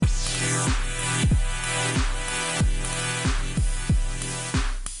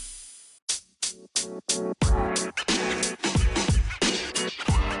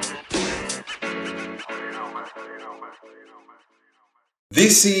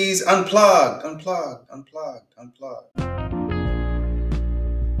This is Unplugged, Unplugged, Unplugged, Unplugged.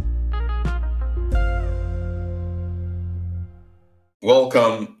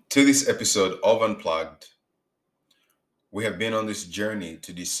 Welcome to this episode of Unplugged. We have been on this journey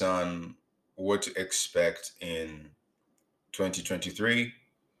to discern what to expect in 2023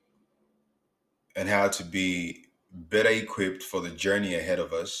 and how to be better equipped for the journey ahead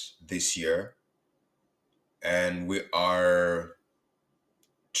of us this year. And we are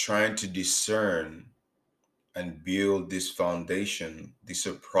trying to discern and build this foundation, this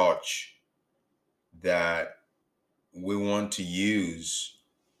approach that we want to use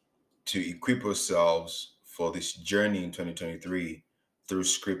to equip ourselves for this journey in 2023 through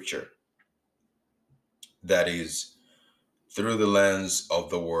scripture. That is, through the lens of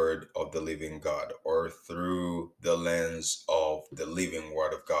the word of the living God, or through the lens of the living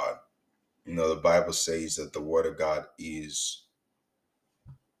word of God. You know, the Bible says that the word of God is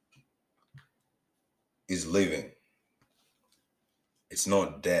living. It's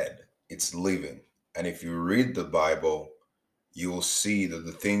not dead, it's living. And if you read the Bible, you will see that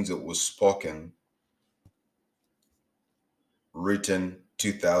the things that were spoken, written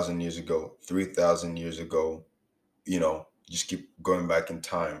 2,000 years ago, 3,000 years ago, just keep going back in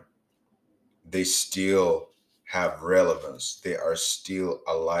time, they still have relevance. They are still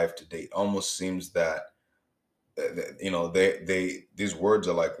alive today. It almost seems that these words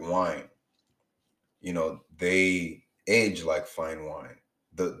are like wine. They age like fine wine.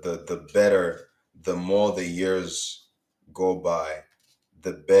 The better, the more the years go by,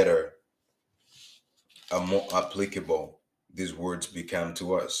 the better and more applicable these words become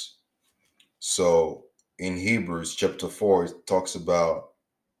to us. So in Hebrews chapter 4, it talks about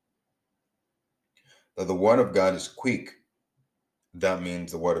that the word of God is quick. That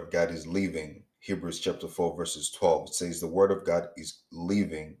means the word of God is living. Hebrews chapter 4 verses 12, it says the word of God is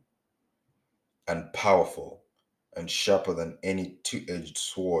living and powerful and sharper than any two-edged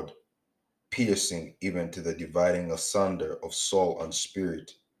sword, piercing even to the dividing asunder of soul and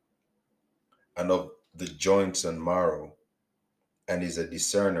spirit and of the joints and marrow, and is a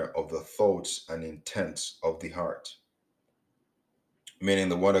discerner of the thoughts and intents of the heart. Meaning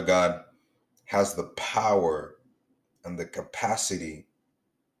the word of God has the power and the capacity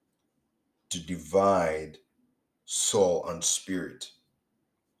to divide soul and spirit.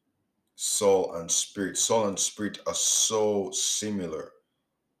 Soul and spirit. Soul and spirit are so similar.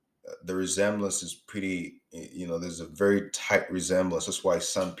 The resemblance is pretty, there's a very tight resemblance. That's why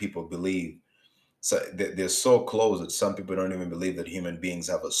some people believe, so they're so close that some people don't even believe that human beings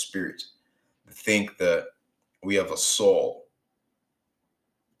have a spirit. They think that we have a soul.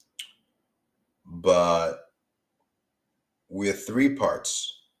 But we're three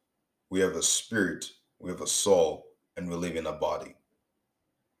parts. We have a spirit, we have a soul, and we live in a body.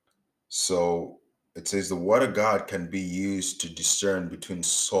 So it says the word of God can be used to discern between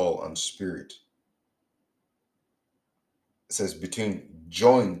soul and spirit. It says between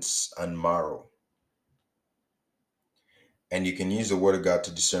joints and marrow. And you can use the word of God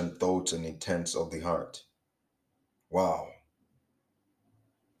to discern thoughts and intents of the heart. Wow.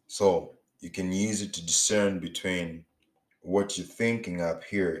 So you can use it to discern between what you're thinking up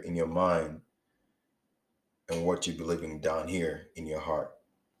here in your mind and what you're believing down here in your heart.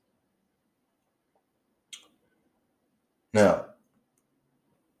 Now,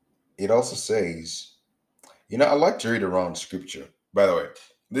 it also says, I like to read around scripture. By the way,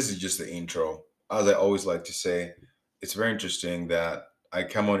 this is just the intro. As I always like to say, it's very interesting that I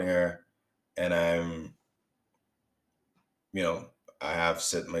come on air and I have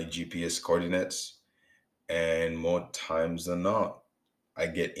set my GPS coordinates, and more times than not, I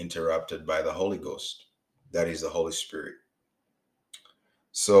get interrupted by the Holy Ghost. That is the Holy Spirit.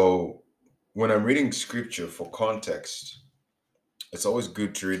 So when I'm reading scripture for context, it's always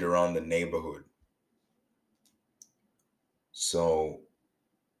good to read around the neighborhood. So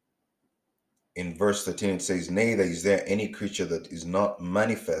in verse 13, it says, neither is there any creature that is not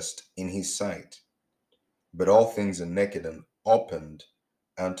manifest in his sight, but all things are naked and opened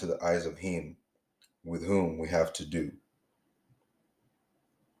unto the eyes of him with whom we have to do.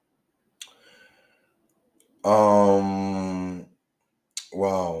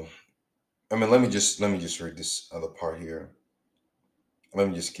 Wow. I mean, let me just read this other part here. Let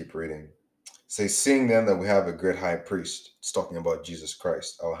me just keep reading. It says, seeing then that we have a great high priest, it's talking about Jesus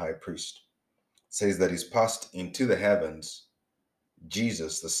Christ, our high priest, it says that he's passed into the heavens,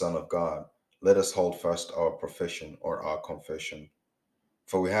 Jesus, the Son of God, let us hold fast our profession or our confession.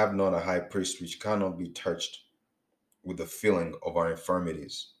 For we have not a high priest which cannot be touched with the feeling of our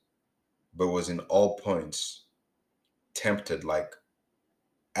infirmities, but was in all points tempted like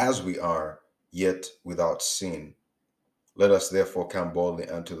as we are, yet without sin. Let us therefore come boldly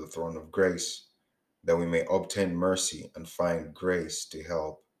unto the throne of grace, that we may obtain mercy and find grace to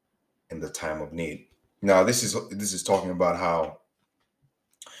help in the time of need. Now, this is talking about how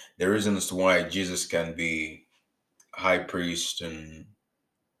the reasons why Jesus can be high priest and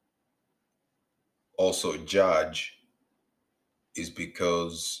also judge is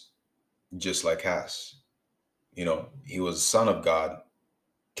because just like us, he was a son of God,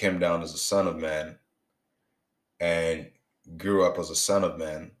 came down as a son of man, and grew up as a son of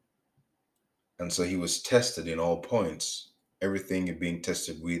man. And so he was tested in all points. Everything you're being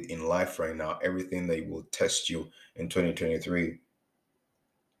tested with in life right now, everything that will test you in 2023,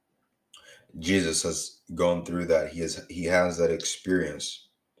 Jesus has gone through that. He has that experience.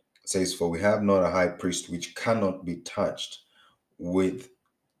 It says, "For we have not a high priest which cannot be touched with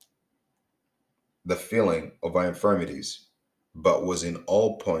the feeling of our infirmities, but was in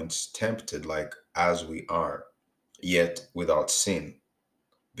all points tempted like as we are, yet without sin."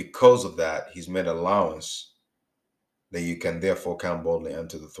 Because of that, he's made allowance that you can therefore come boldly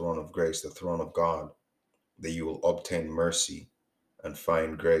unto the throne of grace, the throne of God, that you will obtain mercy and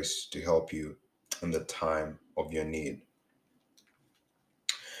find grace to help you in the time of your need.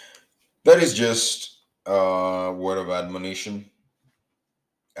 That is just a word of admonition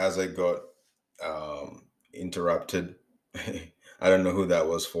as I got interrupted. I don't know who that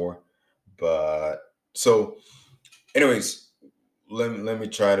was for, but so, anyways, let me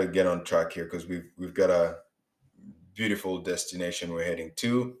try to get on track here because we've got a beautiful destination we're heading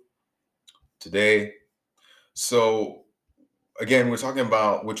to today. So again, we're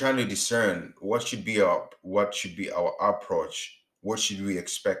trying to discern what should be our approach, what should we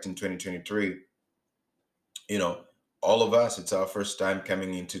expect in 2023. You know, all of us, it's our first time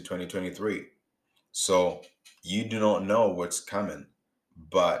coming into 2023. So you do not know what's coming,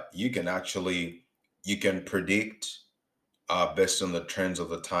 but you can predict based on the trends of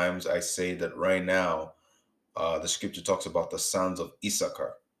the times. I say that right now, the scripture talks about the sons of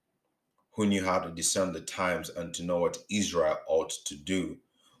Issachar who knew how to discern the times and to know what Israel ought to do.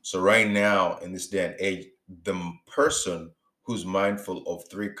 So right now, in this day and age, the person who's mindful of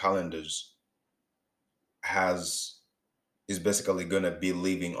three calendars has is basically going to be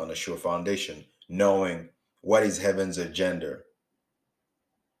living on a sure foundation, knowing what is heaven's agenda,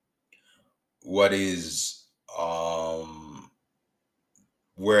 what is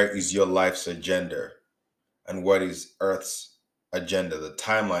where is your life's agenda, and what is earth's agenda, the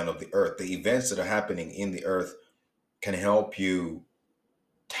timeline of the earth, the events that are happening in the earth can help you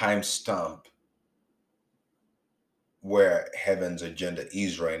timestamp where heaven's agenda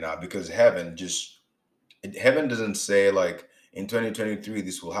is right now, because heaven doesn't say like in 2023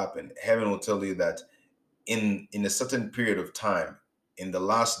 this will happen. Heaven will tell you that in a certain period of time, in the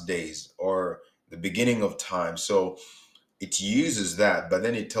last days or the beginning of time. So it uses that, but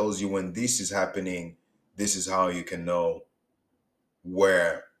then it tells you when this is happening, this is how you can know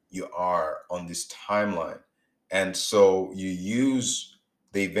where you are on this timeline. And so you use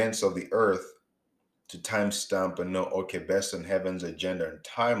the events of the earth to timestamp and know, okay, based on heaven's agenda and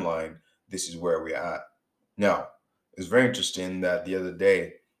timeline, this is where we're at. Now, it's very interesting that the other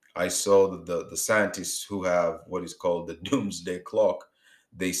day I saw that the scientists who have what is called the doomsday clock,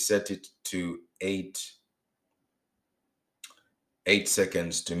 they set it to eight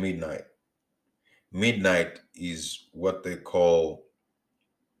seconds to midnight. Midnight is what they call,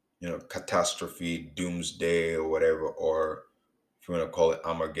 catastrophe, doomsday, or whatever, or if you want to call it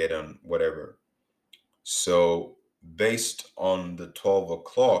Armageddon, whatever. So, based on the 12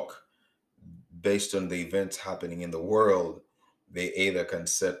 o'clock, based on the events happening in the world, they either can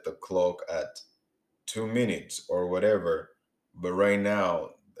set the clock at 2 minutes or whatever. But right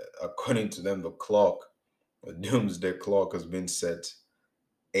now, according to them, the doomsday clock has been set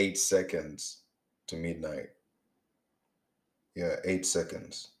 8 seconds to midnight. Yeah, 8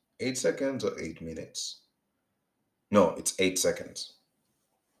 seconds. 8 seconds or 8 minutes? No, it's 8 seconds.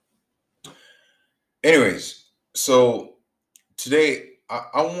 Anyways, so today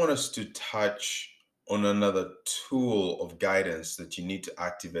I want us to touch on another tool of guidance that you need to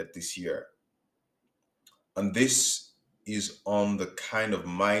activate this year. And this is on the kind of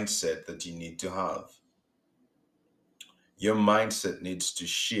mindset that you need to have. Your mindset needs to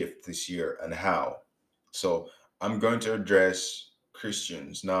shift this year, and how? So I'm going to address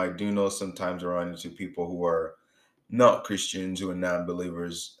Christians. Now, I do know sometimes I run into people who are not Christians, who are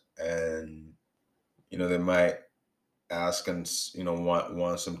non-believers, and they might ask and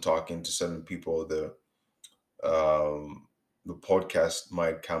want some talking to certain people. Um, the podcast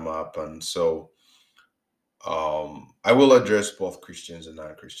might come up, and so I will address both Christians and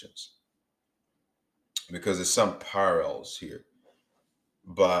non-Christians because there's some parallels here.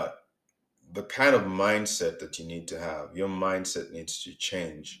 But the kind of mindset that you need to have, your mindset needs to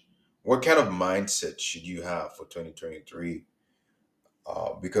change. What kind of mindset should you have for 2023?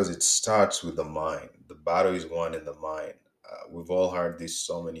 Because it starts with the mind. The battle is won in the mind. We've all heard this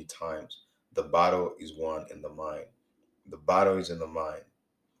so many times. The battle is won in the mind. The battle is in the mind.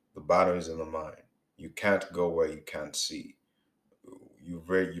 The battle is in the mind. You can't go where you can't see. You've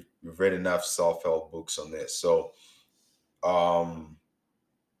read enough self-help books on this. So um,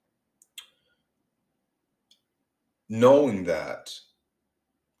 knowing that,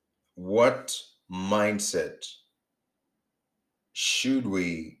 what mindset should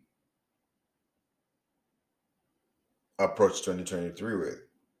we approach 2023 with?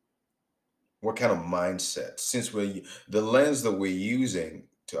 What kind of mindset? Since the lens that we're using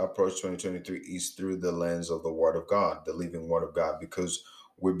to approach 2023 is through the lens of the Word of God, the living Word of God, because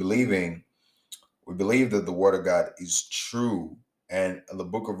we're believing we believe that the Word of God is true. And the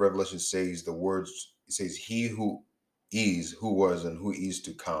book of Revelation says the words, it says, He who is, who was, and who is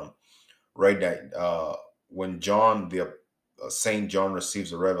to come. Right now, when John, the Saint John,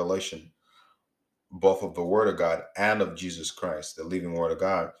 receives a revelation, both of the Word of God and of Jesus Christ, the living Word of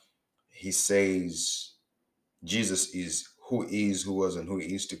God, he says Jesus is, who was, and who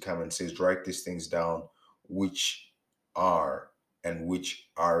is to come, and says, write these things down, which are and which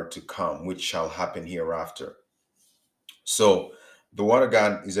are to come, which shall happen hereafter. So the Word of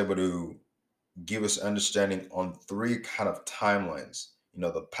God is able to give us understanding on three kind of timelines,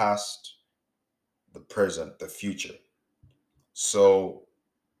 the past, the present, the future. So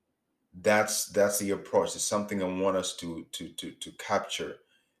that's the approach. It's something I want us to capture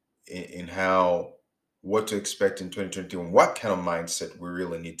in how, what to expect in 2020 and what kind of mindset we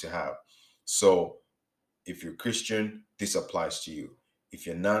really need to have. So if you're Christian, this applies to you. If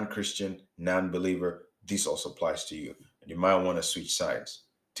you're non-Christian, non-believer, this also applies to you. And you might want to switch sides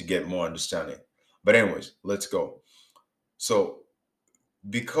to get more understanding. But anyways, let's go. So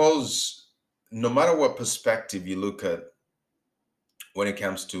because no matter what perspective you look at when it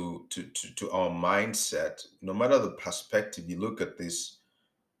comes to our mindset, no matter the perspective you look at this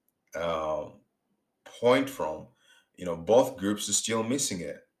um, point from, both groups are still missing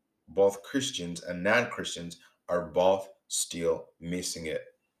it. Both Christians and non-Christians are both still missing it.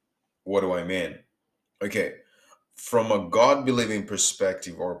 What do I mean? Okay, from a God-believing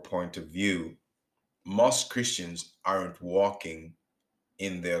perspective or point of view, most Christians aren't walking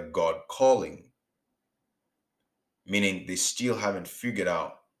in their God calling, meaning they still haven't figured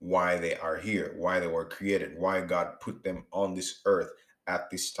out why they are here, why they were created, why God put them on this earth at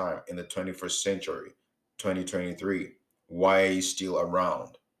this time in the 21st century, 2023. Why are you still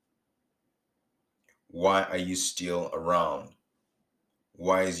around? Why are you still around?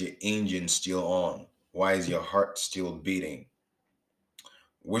 Why is your engine still on? Why is your heart still beating?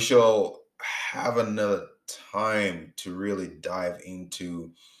 We shall have another time to really dive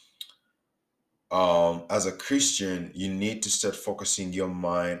into, as a Christian, you need to start focusing your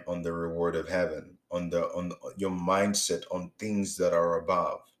mind on the reward of heaven, your mindset on things that are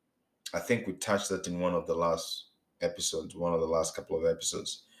above. I think we touched that in one of the last episodes, one of the last couple of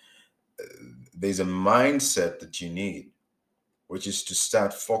episodes. There's a mindset that you need, which is to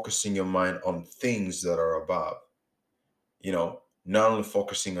start focusing your mind on things that are above. Not only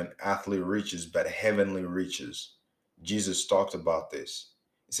focusing on earthly riches, but heavenly riches. Jesus talked about this.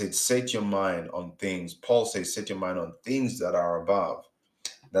 He said, set your mind on things. Paul says, set your mind on things that are above.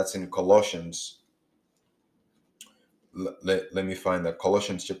 That's in Colossians. Let me find that.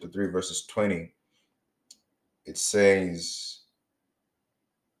 Colossians chapter 3, verses 20. It says,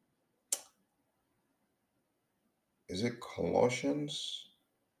 is it Colossians?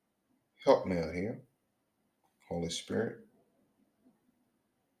 Help me out here, Holy Spirit.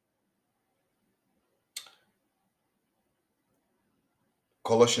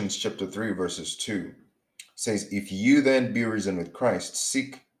 Colossians chapter 3, verses 2 says, if you then be risen with Christ,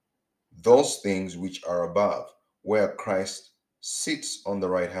 seek those things which are above, where Christ sits on the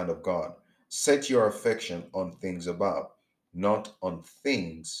right hand of God. Set your affection on things above, not on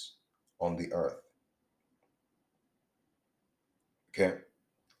things on the earth. Okay,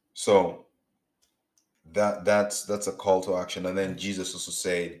 so that's a call to action. And then Jesus also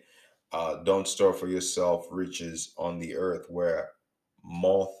said, don't store for yourself riches on the earth, where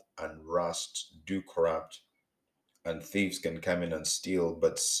moth and rust do corrupt, and thieves can come in and steal.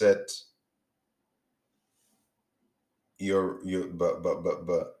 But set your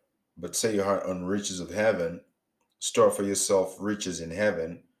but set your heart on riches of heaven. Store for yourself riches in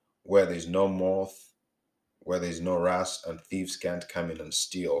heaven, where there's no moth where there's no rest and thieves can't come in and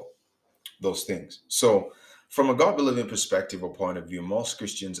steal those things. So, from a God believing perspective or point of view, most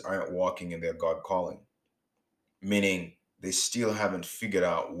Christians aren't walking in their God calling, meaning they still haven't figured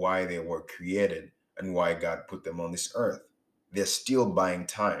out why they were created and why God put them on this earth. They're still buying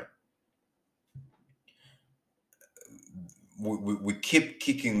time. We keep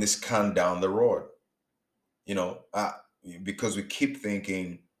kicking this can down the road, you know, because we keep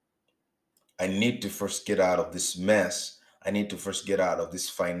thinking, I need to first get out of this mess. I need to first get out of this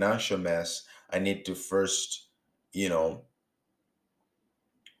financial mess. I need to first, you know,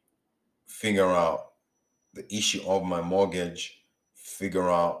 figure out the issue of my mortgage, figure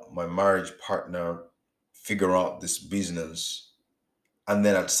out my marriage partner, figure out this business. And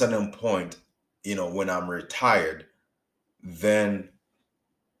then at certain point, when I'm retired, then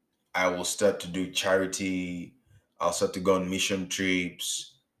I will start to do charity. I'll start to go on mission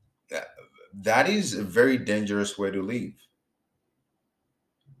trips. That is a very dangerous way to live,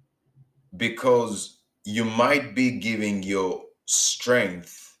 because you might be giving your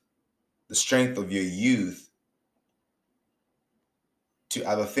strength, the strength of your youth, to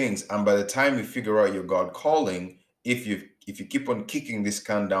other things, and by the time you figure out your God calling, if you keep on kicking this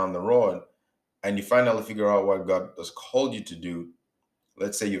can down the road and you finally figure out what God has called you to do,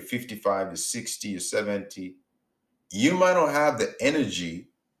 let's say you're 55, you're 60, you're 70, you might not have the energy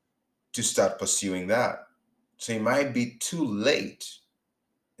to start pursuing that. So it might be too late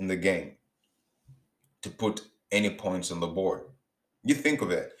in the game to put any points on the board. You think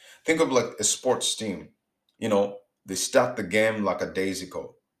of it. Think of like a sports team. They start the game like a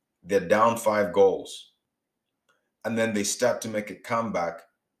daisical. They're down 5 goals. And then they start to make a comeback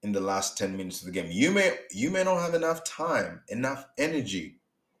in the last 10 minutes of the game. You may not have enough time, enough energy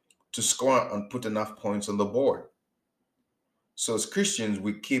to score and put enough points on the board. So as Christians,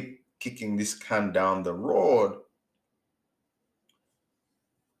 we keep kicking this can down the road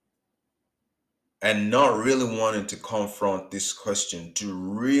and not really wanting to confront this question, to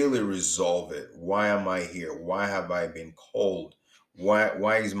really resolve it. Why am I here? Why have I been called?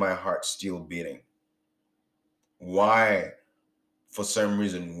 Why is my heart still beating? Why, for some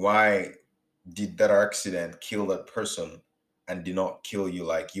reason, why did that accident kill that person and did not kill you?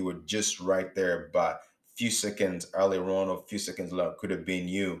 Like you were just right there, but few seconds earlier on or few seconds later could have been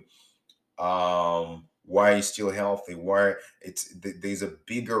you. Why are you still healthy? Why there's a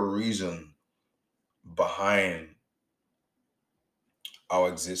bigger reason behind our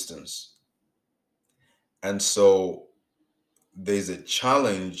existence. And so there's a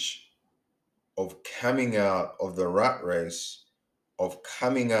challenge of coming out of the rat race, of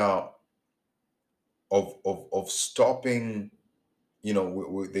coming out of stopping.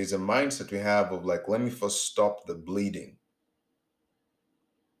 There's a mindset we have of like, let me first stop the bleeding,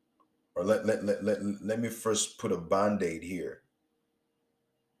 or let me first put a band-aid here.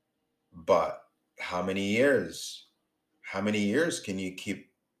 But how many years? How many years can you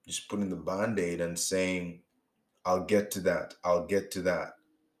keep just putting the band-aid and saying, I'll get to that, I'll get to that?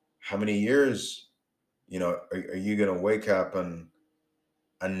 How many years, are you gonna wake up and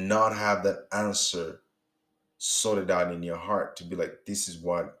not have that answer sorted out in your heart to be like, this is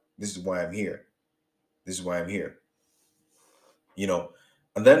why I'm here. This is why I'm here. You know.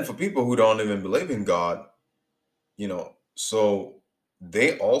 And then for people who don't even believe in God, so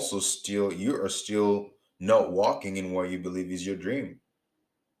they also still you are still not walking in what you believe is your dream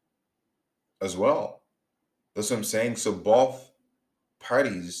as well. That's what I'm saying. So both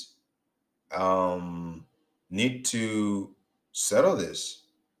parties need to settle this.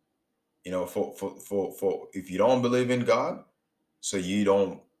 For if you don't believe in God, so you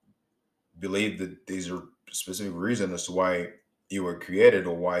don't believe that these are specific reasons as to why you were created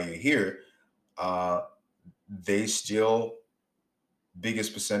or why you're here, uh, they still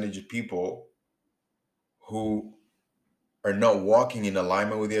biggest percentage of people who are not walking in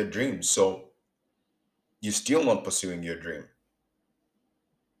alignment with their dreams. So you're still not pursuing your dream.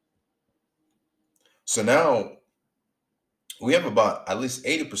 So now we have about at least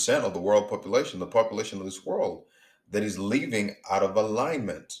 80% of the world population, the population of this world, that is living out of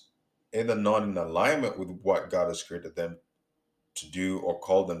alignment, either not in alignment with what God has created them to do or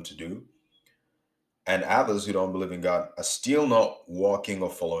called them to do. And others who don't believe in God are still not walking or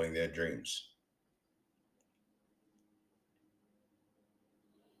following their dreams.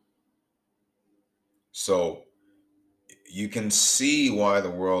 So you can see why the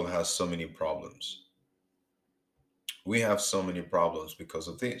world has so many problems. We have so many problems because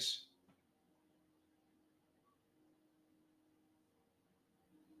of this.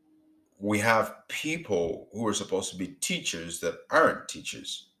 We have people who are supposed to be teachers that aren't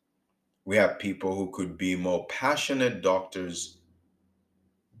teachers. We have people who could be more passionate doctors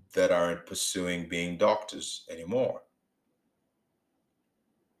that aren't pursuing being doctors anymore.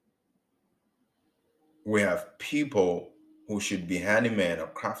 We have people who should be handyman or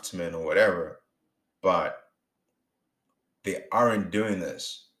craftsmen or whatever, but they aren't doing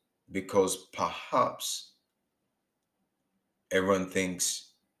this because perhaps everyone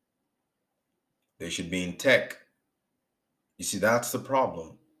thinks they should be in tech. You see, that's the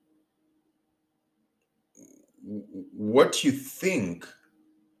problem. What you think,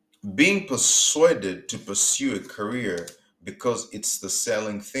 being persuaded to pursue a career because it's the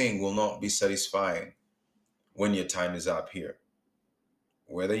selling thing will not be satisfying when your time is up here,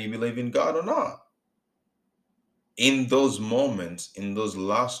 whether you believe in God or not. In those moments, in those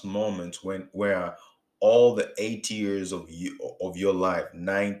last moments when where all the 80 years of your life,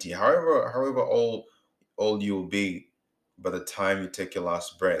 90, however old you'll be by the time you take your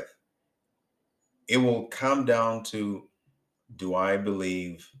last breath, it will come down to, do I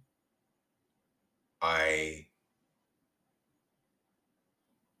believe I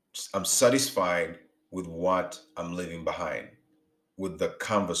I'm satisfied with what I'm leaving behind, with the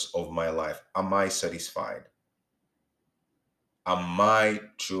canvas of my life? Am I satisfied? Am I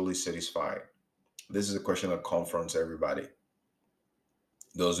truly satisfied? This is a question that confronts everybody,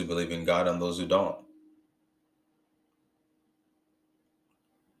 those who believe in God and those who don't.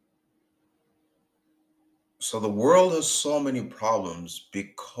 So the world has so many problems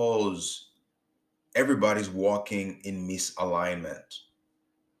because everybody's walking in misalignment.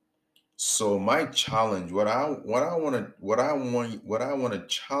 So my challenge, what I want to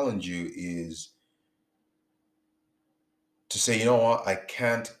challenge you is to say, you know what, I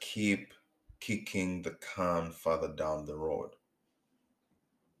can't keep kicking the can further down the road.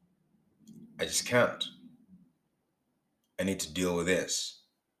 I just can't. I need to deal with this.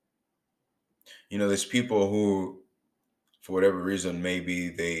 There's people who, for whatever reason, maybe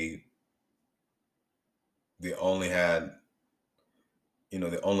they only had,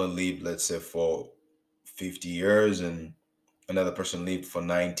 they only lived, let's say, for 50 years, and another person lived for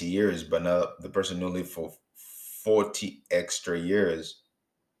 90 years, but now the person who lived for 40 extra years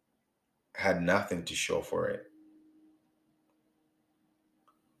had nothing to show for it.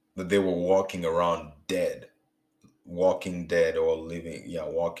 That they were walking around dead, walking dead or living, yeah,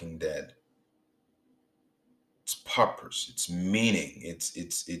 walking dead. It's purpose, it's meaning, it's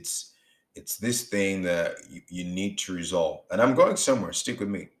this thing that you need to resolve. And I'm going somewhere, stick with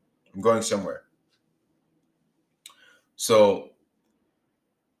me. I'm going somewhere. So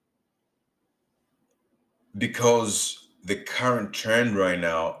because the current trend right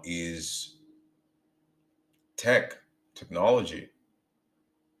now is technology,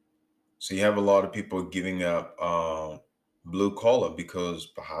 so you have a lot of people giving up blue collar because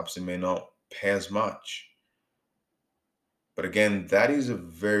perhaps it may not pay as much. But again, that is a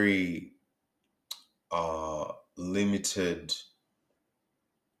very limited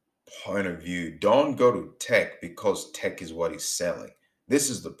point of view. Don't go to tech because tech is what is selling. This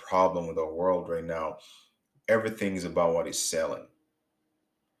is the problem with our world right now. Everything is about what is selling.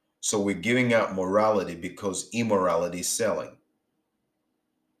 So we're giving out morality because immorality is selling.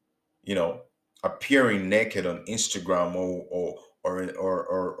 You know, appearing naked on Instagram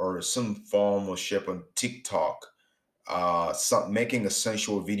or some form or shape on TikTok, making a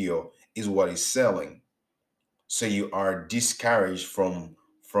sensual video is what is selling. So you are discouraged from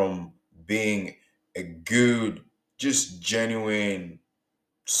being a good, just genuine,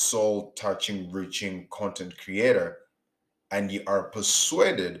 soul touching, reaching content creator, and you are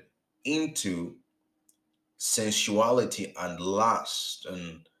persuaded into sensuality and lust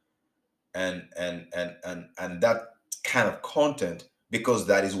and that kind of content because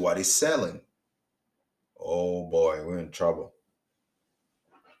that is what is selling. Oh boy, we're in trouble.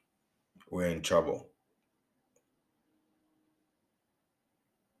 We're in trouble.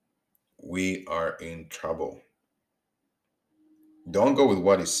 We are in trouble. Don't go with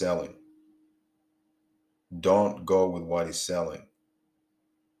what is selling. Don't go with what is selling.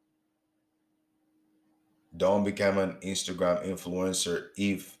 Don't become an Instagram influencer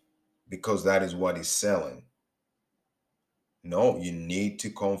if because that is what is selling. No, you need to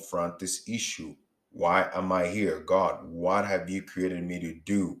confront this issue. Why am I here? God, what have you created me to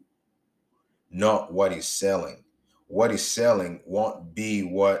do? Not what is selling. What is selling won't be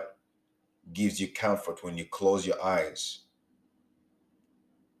what gives you comfort when you close your eyes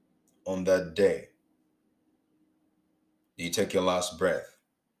on that day. You take your last breath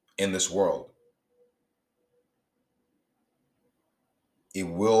in this world. It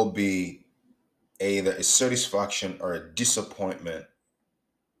will be either a satisfaction or a disappointment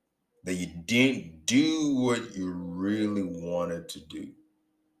that you didn't do what you really wanted to do.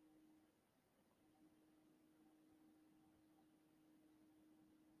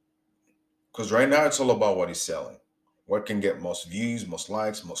 Because right now it's all about what he's selling. What can get most views, most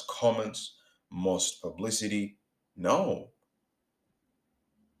likes, most comments, most publicity? No.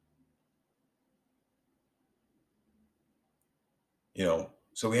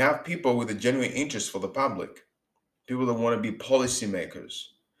 So we have people with a genuine interest for the public, people that want to be policymakers,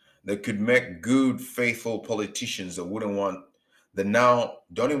 that could make good, faithful politicians that wouldn't want, that now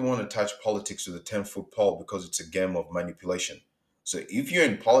don't even want to touch politics with a 10-foot pole because it's a game of manipulation. So if you're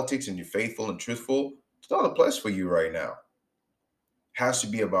in politics and you're faithful and truthful, it's not a place for you right now. Has to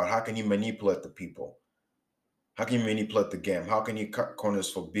be about how can you manipulate the people? How can you manipulate the game? How can you cut corners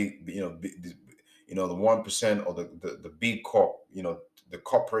for big, the 1% or the big corp, the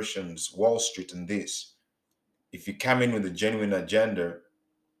corporations, Wall Street, and this. If you come in with a genuine agenda,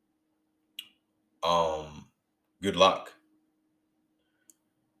 um, good luck.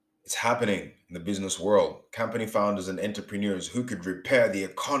 It's happening in the business world. Company founders and entrepreneurs who could repair the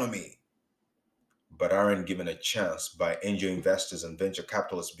economy, but aren't given a chance by angel investors and venture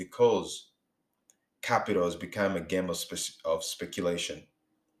capitalists because capital has become a game of speculation.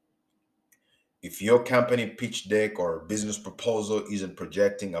 If your company pitch deck or business proposal isn't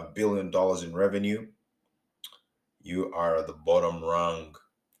projecting $1 billion in revenue, you are at the bottom rung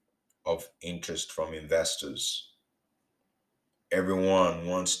of interest from investors. Everyone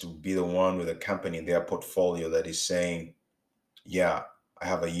wants to be the one with a company in their portfolio that is saying, yeah, I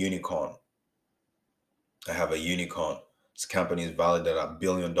have a unicorn. I have a unicorn. This company is valued at $1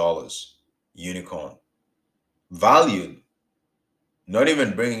 billion. Unicorn. Valued, not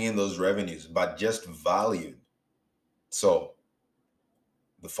even bringing in those revenues, but just valued. So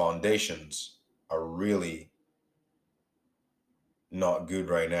the foundations are really not good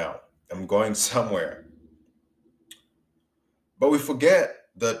right now. I'm going somewhere. But we forget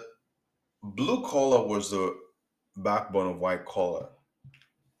that blue collar was the backbone of white collar.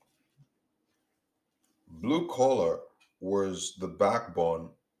 Blue collar was the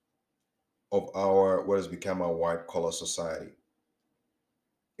backbone of our what has become our white collar society.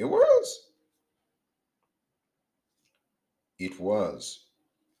 It was. It was.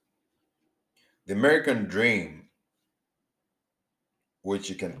 The American dream, which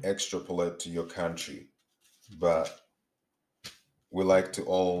you can extrapolate to your country, but we like to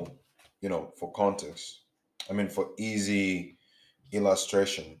all, for context, for easy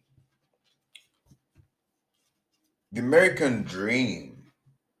illustration, the American dream,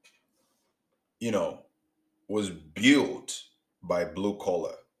 you know, was built by blue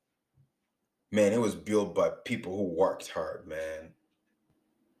collar. Man, it was built by people who worked hard, man.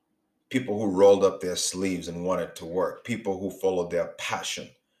 People who rolled up their sleeves and wanted to work. People who followed their passion.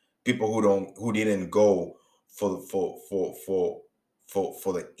 People who didn't go for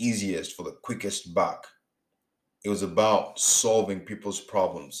the easiest, for the quickest buck. It was about solving people's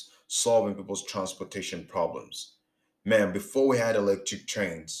problems, solving people's transportation problems. Man, before we had electric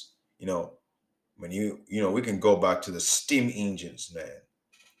trains, when we can go back to the steam engines, man.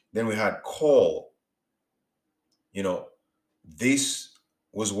 Then we had coal. You know, this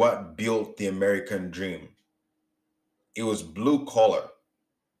was what built the American dream. It was blue collar.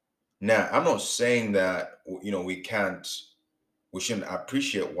 Now, I'm not saying that we shouldn't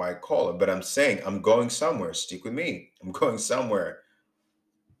appreciate white collar, but I'm saying I'm going somewhere. Stick with me. I'm going somewhere.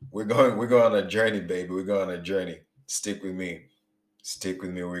 We're going on a journey, baby. We're going on a journey. Stick with me. Stick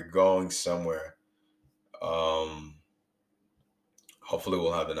with me. We're going somewhere. Um, Hopefully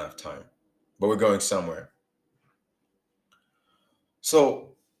we'll have enough time. But we're going somewhere.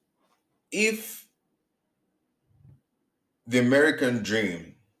 So if the American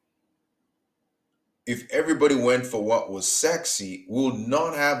dream, if everybody went for what was sexy, we would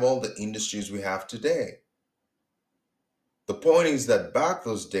not have all the industries we have today. The point is that back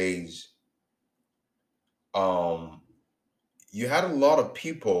those days, um, you had a lot of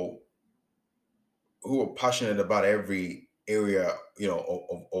people who were passionate about every area,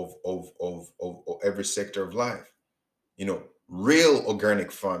 of every sector of life. Real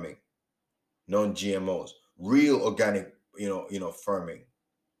organic farming, non-GMOs, real organic, farming,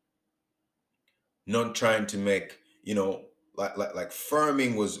 not trying to make, like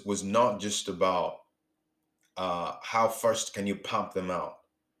farming was not just about how first can you pump them out.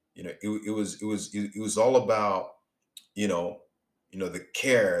 It was all about, you know the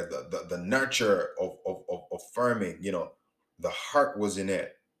care, the nurture of farming. The heart was in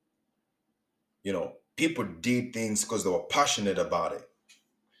it. People did things because they were passionate about it.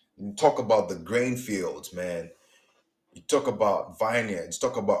 You talk about the grain fields, man. You talk about vineyards,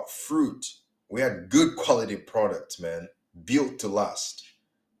 talk about fruit. We had good quality products, man, built to last.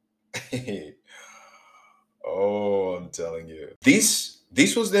 Oh, I'm telling you. This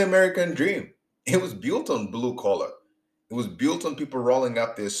was the American dream. It was built on blue collar. It was built on people rolling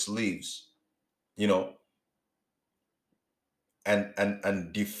up their sleeves, you know,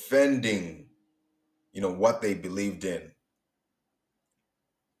 and defending, what they believed in.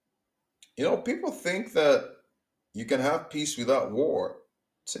 People think that you can have peace without war.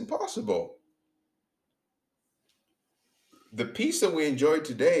 It's impossible. The peace that we enjoy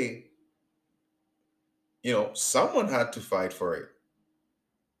today, someone had to fight for it.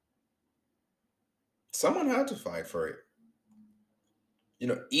 Someone had to fight for it.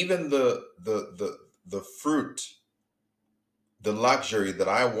 Even the fruit, the luxury that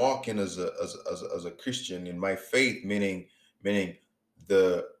I walk in as a Christian in my faith, meaning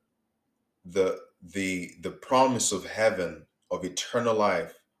the the promise of heaven, of eternal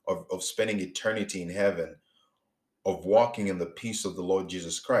life, of spending eternity in heaven, of walking in the peace of the Lord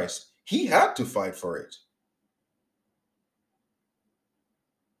Jesus Christ. He had to fight for it.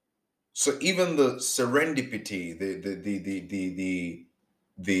 So even the serendipity, the the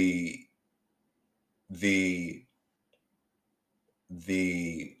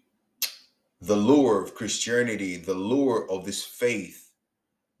the the lure of Christianity, the lure of this faith,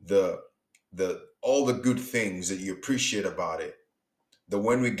 the all the good things that you appreciate about it, that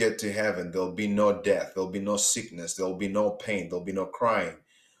when we get to heaven there'll be no death, there'll be no sickness, there'll be no pain, there'll be no crying.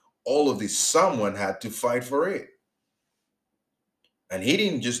 All of this, someone had to fight for it. And he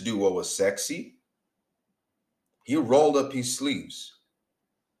didn't just do what was sexy, he rolled up his sleeves.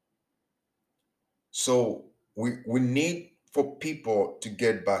 So we need for people to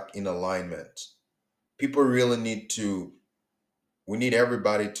get back in alignment. People really we need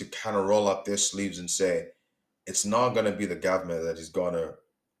everybody to kind of roll up their sleeves and say, it's not going to be the government that is going to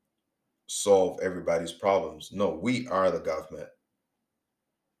solve everybody's problems. No, we are the government.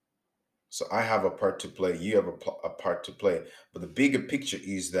 So I have a part to play. You have a part to play. But the bigger picture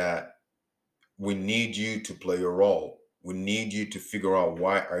is that we need you to play your role. We need you to figure out,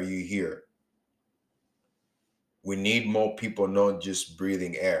 why are you here? We need more people not just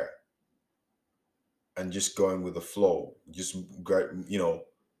breathing air and just going with the flow, just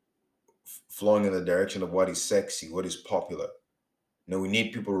flowing in the direction of what is sexy, what is popular. No, we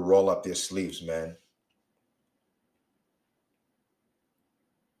need people to roll up their sleeves, man.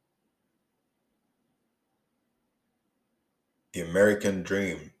 The American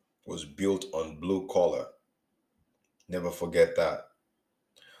dream was built on blue collar. Never forget that.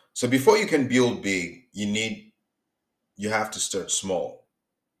 So before you can build big, you have to start small.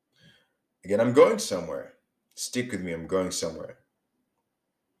 Again, I'm going somewhere. Stick with me, I'm going somewhere.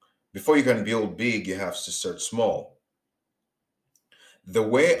 Before you can build big, you have to start small. The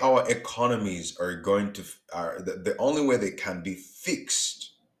way our economies are going to are the only way they can be fixed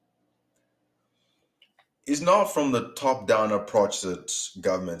is not from the top down approach that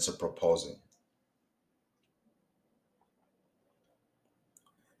governments are proposing.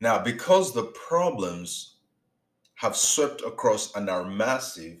 Now, because the problems have swept across and are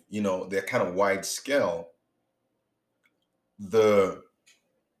massive, they're kind of wide scale, the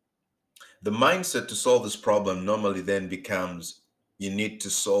the mindset to solve this problem normally then becomes, you need to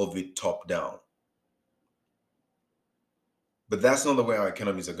solve it top down. But that's not the way our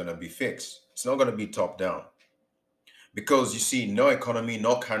economies are going to be fixed. It's not going to be top down. Because you see, no economy,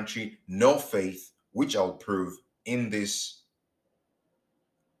 no country, no faith, which I'll prove in this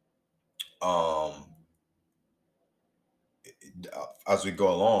um as we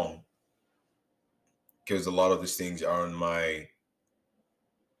go along, because a lot of these things are on my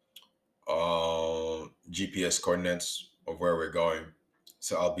GPS coordinates of where we're going.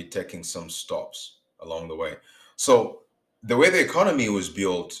 So I'll be taking some stops along the way. So the way the economy was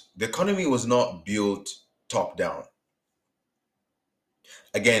built, the economy was not built top down.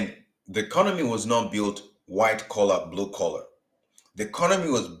 Again, the economy was not built white collar, blue collar. The economy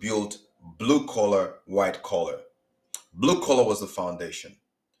was built blue collar, white collar. Blue collar was the foundation.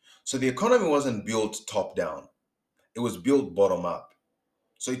 So the economy wasn't built top down, it was built bottom up.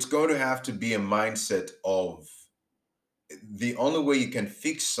 So it's going to have to be a mindset of, the only way you can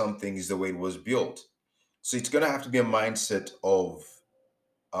fix something is the way it was built. So it's going to have to be a mindset of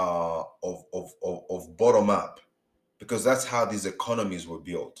bottom up, because that's how these economies were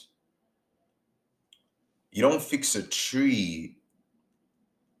built. You don't fix a tree.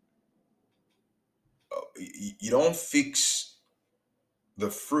 You don't fix the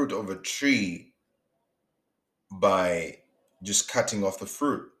fruit of a tree by just cutting off the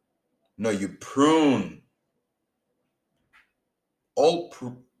fruit. No, you prune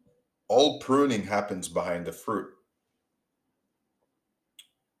all pruning happens behind the fruit.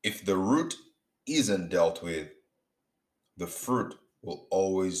 If the root isn't dealt with, the fruit will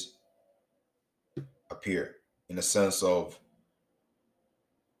always appear. In a sense of,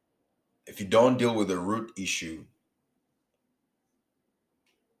 if you don't deal with the root issue,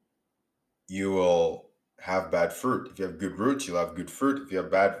 you will have bad fruit. If you have good roots, you'll have good fruit. If you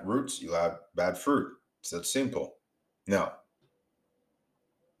have bad roots, you'll have bad fruit. It's that simple. Now,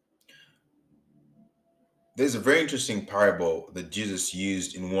 there's a very interesting parable that Jesus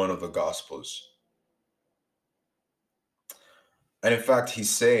used in one of the Gospels. And in fact, he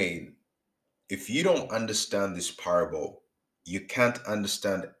said, if you don't understand this parable, you can't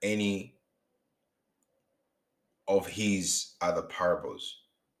understand any of his other parables.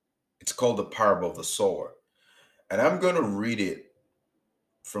 It's called the parable of the sower. And I'm going to read it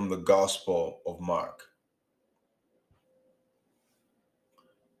from the Gospel of Mark.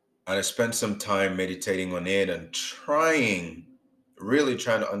 And I spent some time meditating on it and really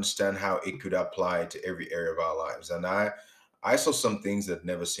trying to understand how it could apply to every area of our lives. And I saw some things that I'd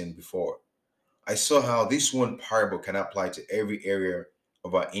never seen before. I saw how this one parable can apply to every area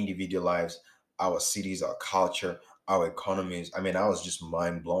of our individual lives, our cities, our culture, our economies. I mean, I was just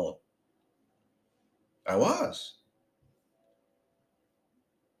mind blown. I was.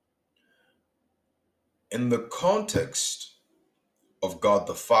 In the context of God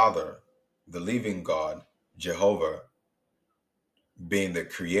the Father, the living God, Jehovah, being the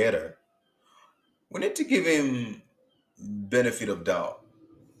creator, we need to give him benefit of doubt.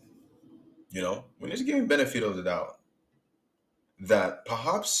 We need to give him benefit of the doubt that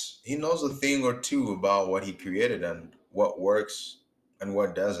perhaps he knows a thing or two about what he created and what works and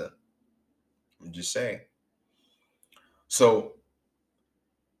what doesn't. I'm just saying. So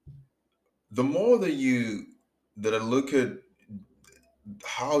the more that I look at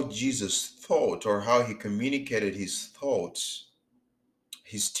how Jesus thought or how he communicated his thoughts,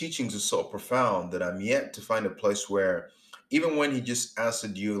 his teachings are so profound that I'm yet to find a place where, even when he just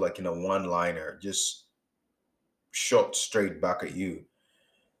answered you like in a one-liner, just shot straight back at you,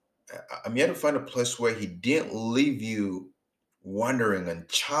 I'm yet to find a place where he didn't leave you wondering and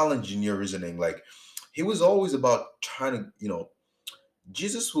challenging your reasoning. Like, he was always about trying to,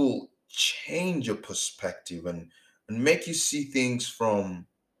 Jesus will change your perspective and make you see things from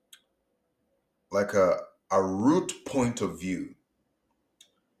like a root point of view,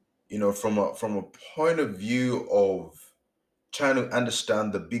 from a point of view of trying to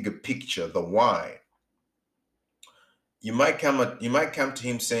understand the bigger picture, the why. You might come to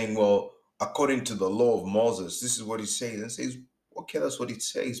him saying, well, according to the law of Moses, this is what it says, and says, okay, that's what it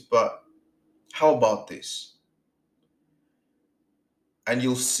says, but how about this? And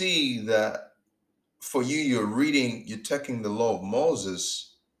you'll see that for you, you're taking the law of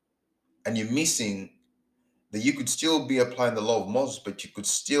Moses and you're missing that you could still be applying the law of Moses, but you could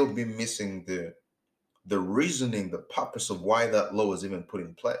still be missing the reasoning, the purpose of why that law was even put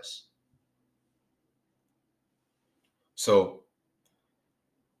in place. So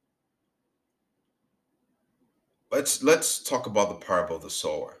let's talk about the parable of the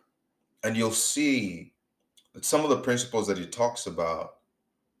sower. And you'll see that some of the principles that he talks about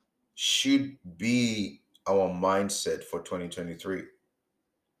should be our mindset for 2023.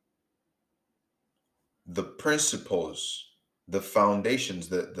 The principles, the foundations,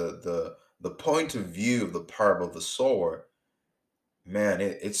 the point of view of the parable of the sower, man,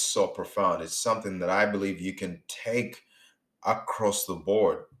 it's so profound. It's something that I believe you can take across the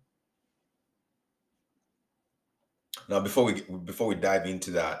board. Now, before we dive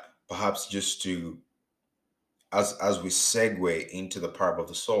into that, perhaps just to as we segue into the parable of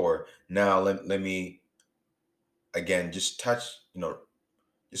the sower, now let me again just touch,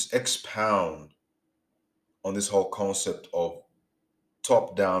 just expound on this whole concept of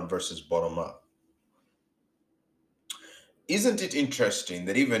top down versus bottom up. Isn't it interesting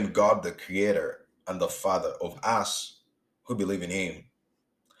that even God, the creator and the father of us who believe in him,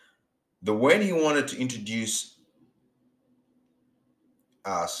 the when he wanted to introduce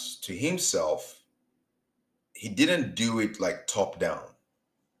us to himself, he didn't do it like top down.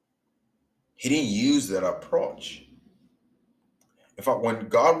 He didn't use that approach. In fact, when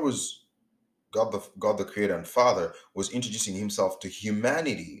God the creator and father was introducing himself to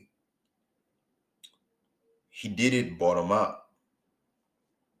humanity, he did it bottom up.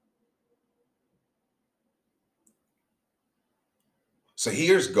 So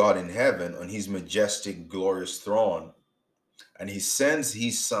here's God in heaven on his majestic, glorious throne, and he sends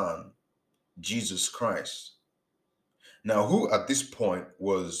his son, Jesus Christ. Now, who at this point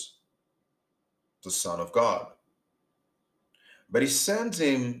was the Son of God? But he sends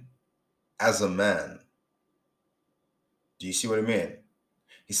him as a man. Do you see what I mean?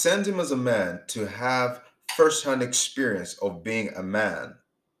 He sends him as a man to have first-hand experience of being a man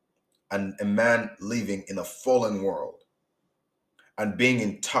and a man living in a fallen world and being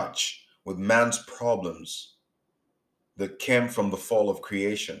in touch with man's problems that came from the fall of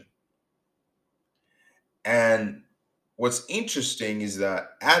creation. And what's interesting is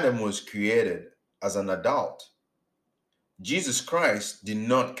that Adam was created as an adult. Jesus Christ did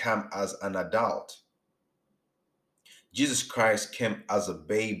not come as an adult. Jesus Christ came as a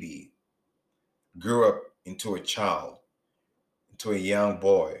baby, grew up into a child, into a young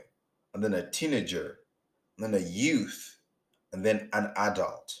boy, and then a teenager, and then a youth, and then an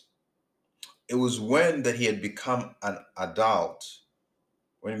adult. It was when that he had become an adult,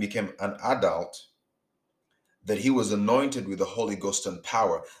 when he became an adult, that he was anointed with the Holy Ghost and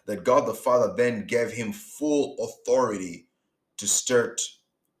power, that God the Father then gave him full authority to start,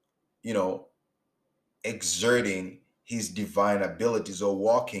 you know, exerting his divine abilities or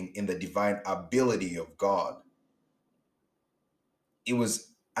walking in the divine ability of God. It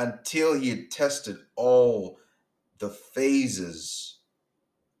was until he had tested all the phases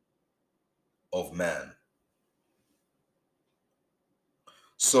of man.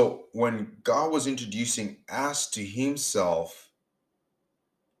 So when God was introducing us to himself,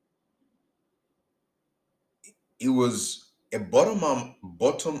 it was a bottom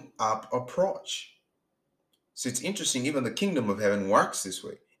up approach. So it's interesting, even the kingdom of heaven works this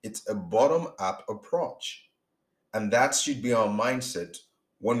way. It's a bottom up approach. And that should be our mindset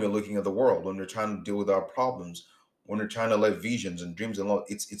when we're looking at the world, when we're trying to deal with our problems, when we're trying to live visions and dreams and love.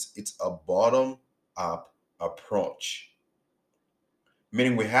 It's a bottom up approach.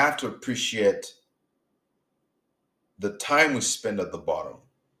 Meaning we have to appreciate the time we spend at the bottom.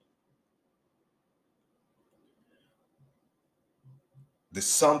 There's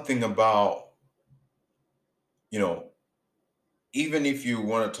something about, even if you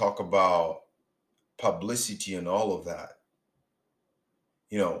want to talk about publicity and all of that,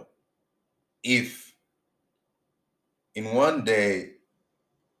 if in one day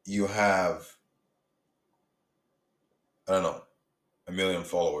you have, I don't know, 1 million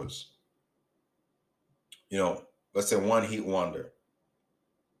followers, let's say one hit wonder,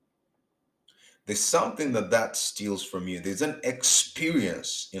 there's something that steals from you. There's an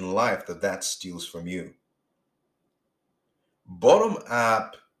experience in life that steals from you. Bottom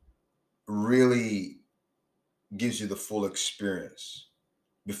up really gives you the full experience.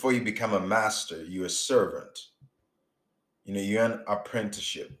 Before you become a master, you're a servant. You're an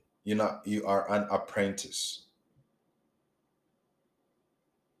apprenticeship. You are an apprentice.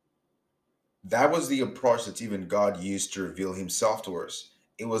 That was the approach that even God used to reveal himself to us.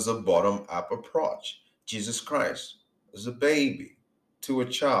 It was a bottom up approach. Jesus Christ was a baby, to a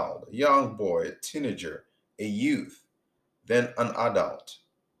child, a young boy, a teenager, a youth, then an adult.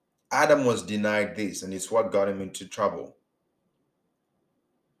 Adam was denied this, and it's what got him into trouble.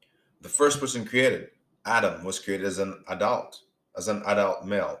 The first person created, Adam, was created as an adult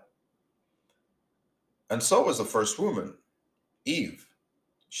male. And so was the first woman, Eve.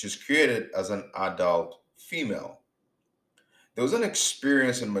 She was created as an adult female. There was an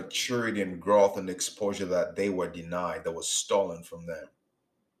experience and maturity and growth and exposure that they were denied, that was stolen from them.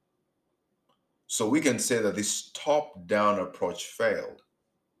 So we can say that this top-down approach failed.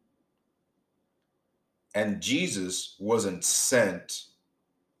 And Jesus wasn't sent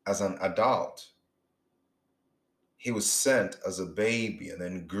as an adult. He was sent as a baby and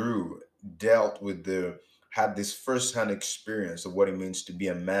then grew, had this first-hand experience of what it means to be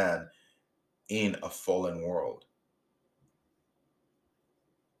a man in a fallen world.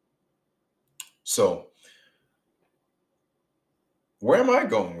 So, where am I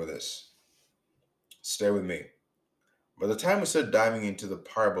going with this? Stay with me. By the time we start diving into the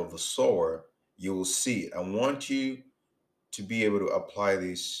parable of the sower, you will see it. I want you to be able to apply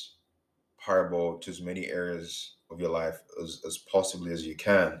this parable to as many areas of your life as possibly as you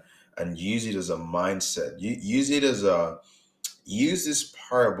can, and use it as a mindset. Use this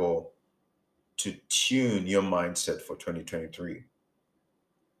parable to tune your mindset for 2023.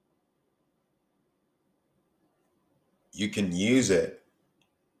 You can use it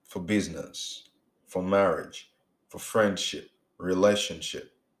for business, for marriage, for friendship,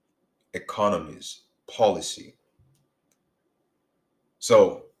 relationship, economies, policy.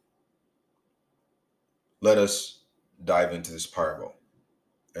 So let us dive into this parable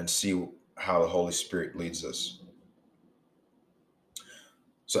and see how the Holy Spirit leads us.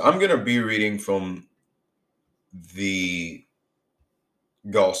 So I'm going to be reading from the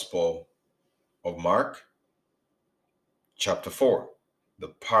Gospel of Mark, chapter 4, the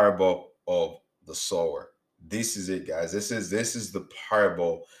parable of the sower. This is it, guys. This is the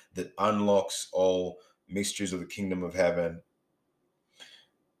parable that unlocks all mysteries of the kingdom of heaven.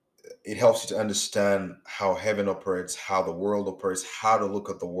 It helps you to understand how heaven operates, how the world operates, how to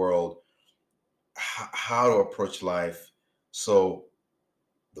look at the world, how to approach life. So,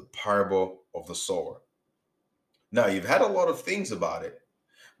 the parable of the sower. Now, you've had a lot of things about it,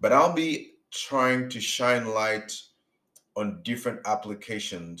 but I'll be trying to shine light on different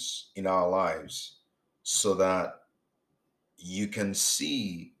applications in our lives so that you can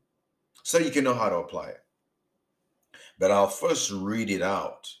see, so you can know how to apply it. But I'll first read it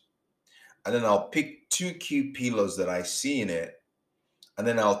out, and then I'll pick two key pillars that I see in it, and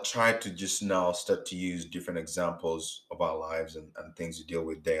then I'll try to just now start to use different examples of our lives and things we deal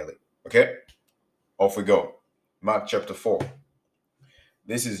with daily. Okay? Off we go. Mark chapter 4.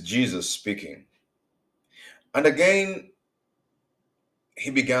 This is Jesus speaking. And again, he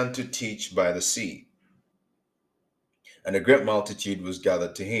began to teach by the sea, and a great multitude was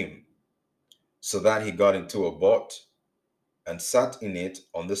gathered to him, so that he got into a boat and sat in it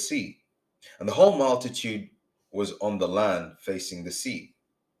on the sea. And the whole multitude was on the land facing the sea.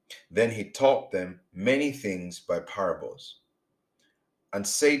 Then he taught them many things by parables, and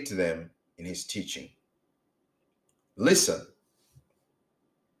said to them in his teaching, Listen,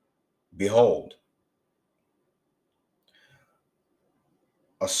 behold,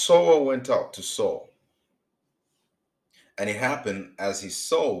 a sower went out to sow. And it happened as he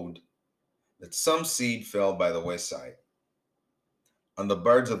sowed that some seed fell by the wayside, and the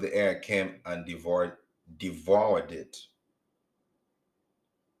birds of the air came and devoured it.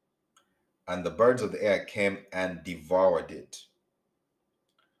 And the birds of the air came and devoured it.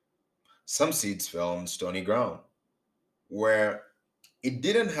 Some seeds fell on stony ground, where it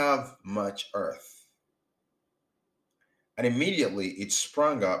didn't have much earth. And immediately it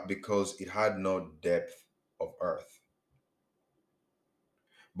sprang up because it had no depth of earth.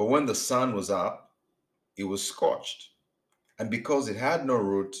 But when the sun was up, it was scorched, and because it had no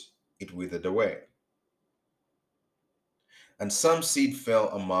root, it withered away. And some seed fell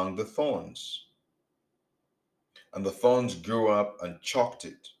among the thorns, and the thorns grew up and choked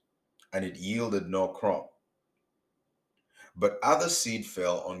it, and it yielded no crop. But other seed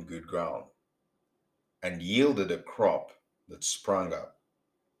fell on good ground, and yielded a crop that sprang up,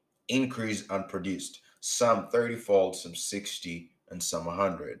 increased and produced, some 30-fold, some 60, and some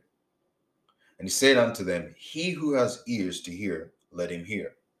 100. And he said unto them, He who has ears to hear, let him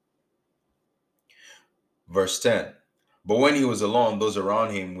hear. Verse 10. But when he was alone, those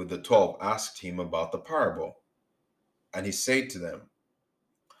around him with the 12 asked him about the parable. And he said to them,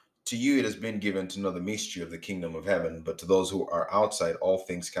 To you it has been given to know the mystery of the kingdom of heaven, but to those who are outside, all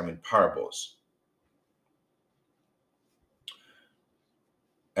things come in parables.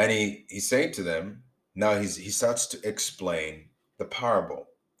 And he said to them, now he starts to explain the parable.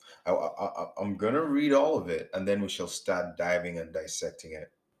 I'm going to read all of it, and then we shall start diving and dissecting it.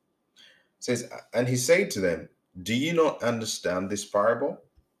 It says, and he said to them, Do you not understand this parable?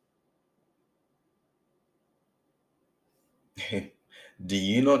 Do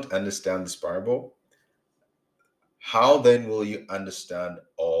you not understand this parable? How then will you understand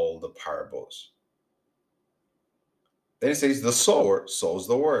all the parables? Then he says, The sower sows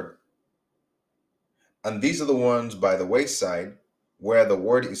the word. And these are the ones by the wayside where the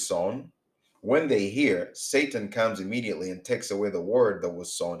word is sown. When they hear, Satan comes immediately and takes away the word that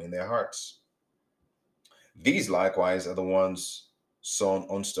was sown in their hearts. These likewise are the ones sown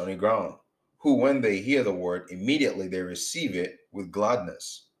on stony ground, who when they hear the word, immediately they receive it with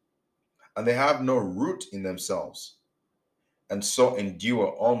gladness. And they have no root in themselves, and so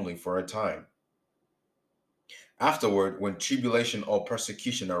endure only for a time. Afterward, when tribulation or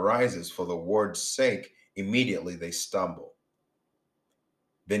persecution arises for the word's sake, immediately they stumble.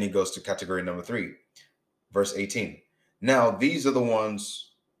 Then he goes to category number 3, verse 18. Now, these are the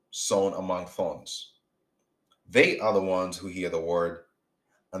ones sown among thorns. They are the ones who hear the word,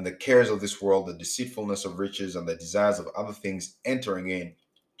 and the cares of this world, the deceitfulness of riches, and the desires of other things entering in,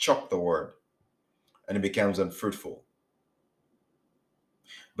 choke the word, and it becomes unfruitful.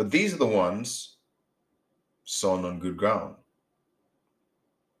 But these are the ones sown on good ground.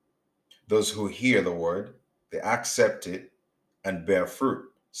 Those who hear the word, they accept it and bear fruit.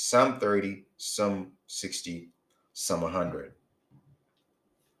 Some 30, some 60, some 100.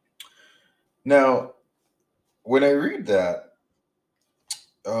 Now, when I read that,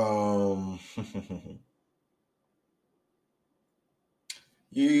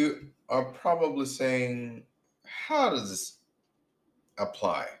 you are probably saying, how does this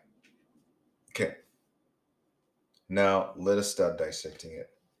apply? Okay. Now let us start dissecting it.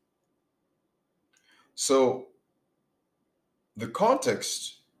 So the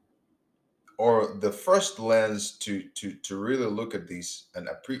context, or the first lens to really look at this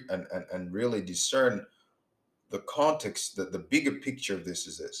and really discern the context, the bigger picture of this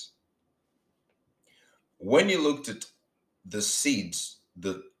is this. When you looked at the seeds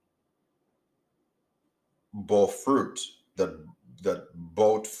that bore fruit, that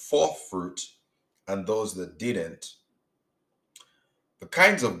brought forth fruit, and those that didn't, the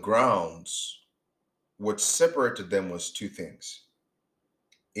kinds of grounds, what separated them was two things.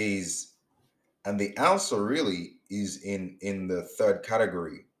 Is And the answer really is in the third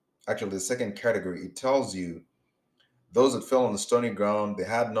category. Actually, the second category, it tells you those that fell on the stony ground, they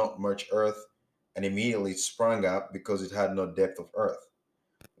had not much earth, and immediately sprang up because it had no depth of earth.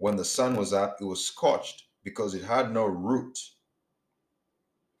 When the sun was up, it was scorched because it had no root.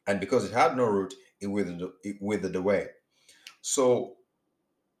 And because it had no root, it withered away. So,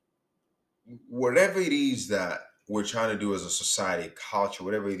 whatever it is that we're trying to do as a society, culture,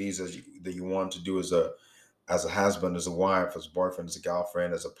 whatever it is that you want to do as a husband, as a wife, as a boyfriend, as a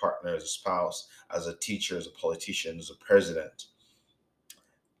girlfriend, as a partner, as a spouse, as a teacher, as a politician, as a president,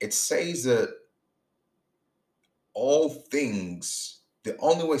 it says that all things, the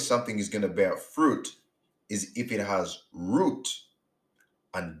only way something is going to bear fruit is if it has root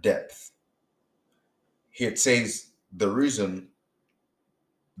and depth. Here it says the reason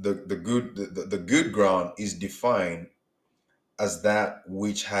the good ground is defined as that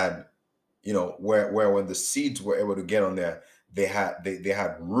which had, where when the seeds were able to get on there, they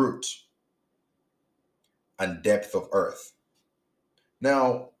had root and depth of earth.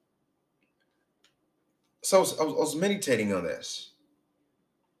 Now, so I was meditating on this.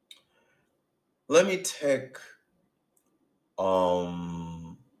 Let me take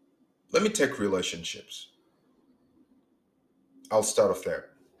um let me take relationships. I'll start off there.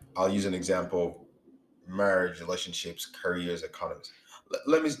 I'll use an example of marriage, relationships, careers, economies.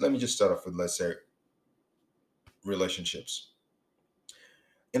 Let me just start off with, let's say, relationships.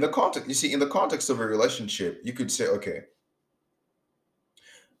 In the context of a relationship, you could say, okay,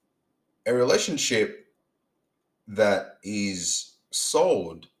 a relationship that is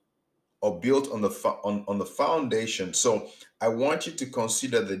sold or built on the foundation. So I want you to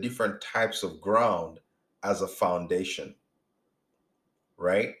consider the different types of ground as a foundation,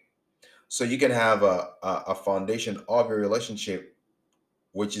 right? So you can have a foundation of a relationship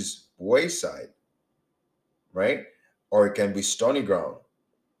which is wayside, right? Or it can be stony ground,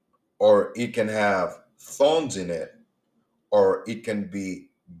 or it can have thorns in it, or it can be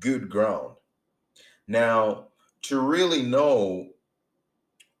good ground. Now, to really know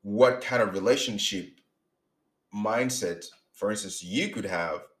what kind of relationship mindset, for instance, you could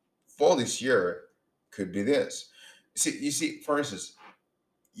have for this year could be this. You see, for instance,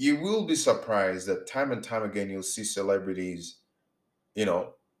 you will be surprised that time and time again you'll see celebrities, you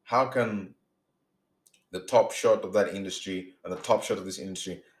know, how can the top shot of that industry and the top shot of this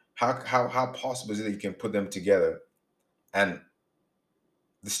industry, how possible is it that you can put them together and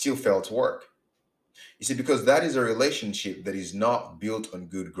they still fail to work? You see, because that is a relationship that is not built on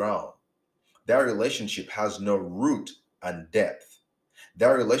good ground. That relationship has no root and depth. That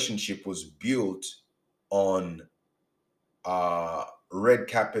relationship was built on red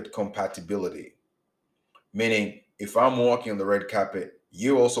carpet compatibility, meaning if I'm walking on the red carpet,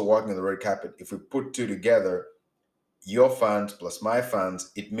 you're also walking on the red carpet. If we put two together, your fans plus my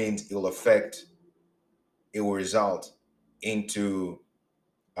fans, it means it will result into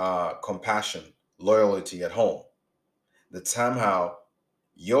compassion, loyalty at home. That somehow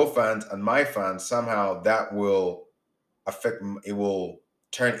your fans and my fans, somehow that will it will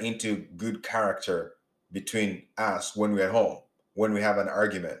turn into good character between us when we're at home, when we have an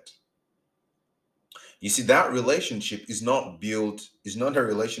argument. You see, that relationship is not a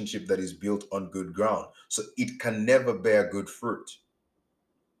relationship that is built on good ground. So it can never bear good fruit.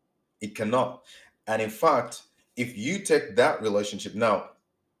 It cannot. And in fact, if you take that relationship, now,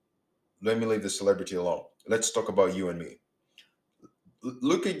 let me leave the celebrity alone. Let's talk about you and me.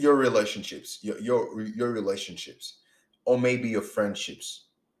 Look at your relationships, your relationships, or maybe your friendships.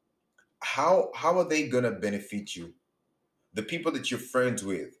 How are they gonna benefit you? The people that you're friends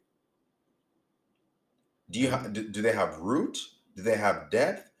with, do they have root? Do they have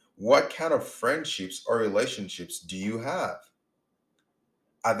depth? What kind of friendships or relationships do you have?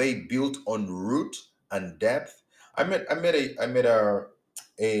 Are they built on root and depth? I met a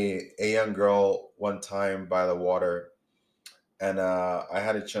young girl one time by the water, and I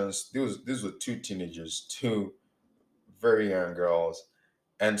had a chance. These were two teenagers, two very young girls,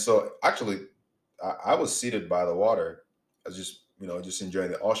 and so actually, I was seated by the water. I was just, just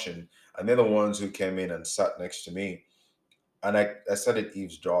enjoying the ocean. And they're the ones who came in and sat next to me. And I started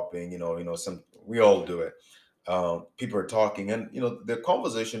eavesdropping, some, we all do it. People are talking, and the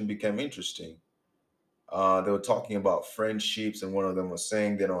conversation became interesting. They were talking about friendships, and one of them was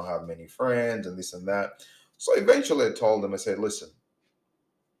saying they don't have many friends and this and that. So eventually I told them, I said, listen,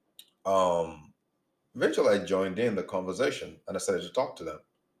 um, eventually I joined in the conversation and I started to talk to them.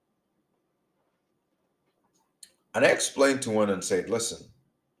 And I explained to one and said, listen,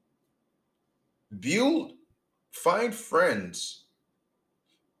 build, find friends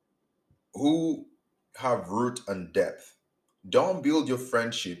who have root and depth. Don't build your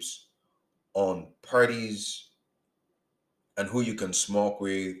friendships on parties and who you can smoke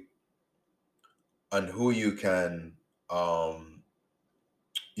with and who you can, um,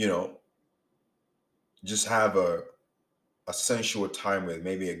 you know, just have a sensual time with,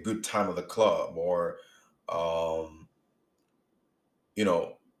 maybe a good time at the club, or, um, you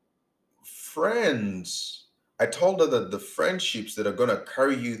know, friends. I told her that the friendships that are going to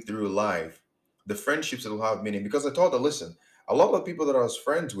carry you through life, the friendships that will have meaning, because I told her, listen, a lot of the people that I was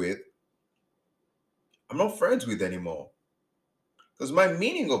friends with, I'm not friends with anymore because my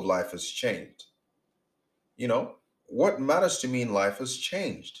meaning of life has changed. You know, what matters to me in life has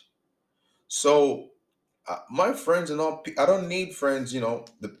changed. So my friends and all, I don't need friends, you know,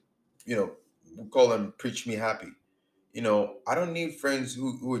 we call them preach me happy. I don't need friends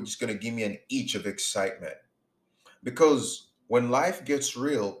who are just going to give me an itch of excitement. Because when life gets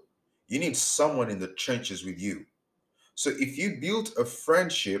real, you need someone in the trenches with you. So if you built a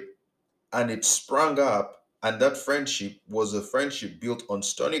friendship and it sprung up, and that friendship was a friendship built on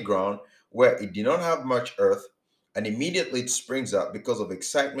stony ground where it did not have much earth, and immediately it springs up because of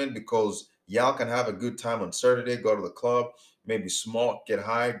excitement, because y'all can have a good time on Saturday, go to the club, maybe smoke, get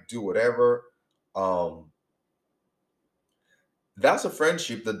high, do whatever. Um, that's a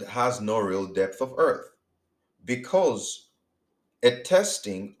friendship that has no real depth of earth, because a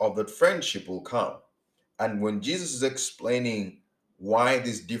testing of that friendship will come. And when Jesus is explaining why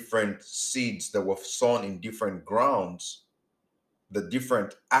these different seeds that were sown in different grounds, the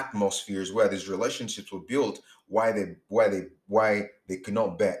different atmospheres where these relationships were built, why they could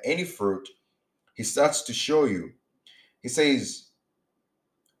not bear any fruit, he starts to show you. He says,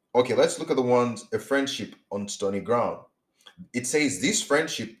 okay, let's look at the ones, a friendship on stony ground. It says this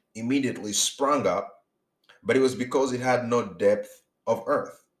friendship immediately sprung up, but it was because it had no depth of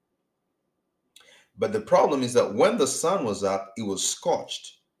earth. But the problem is that when the sun was up, it was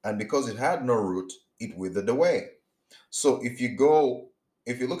scorched. And because it had no root, it withered away. So if you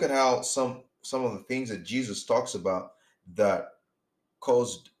look at how some of the things that Jesus talks about that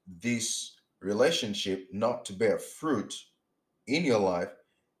caused this relationship not to bear fruit in your life,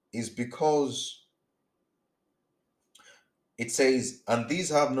 is because it says, and these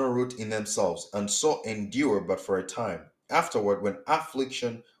have no root in themselves, and so endure but for a time. Afterward, when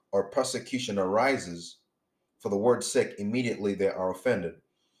affliction or persecution arises for the word's sake, immediately they are offended.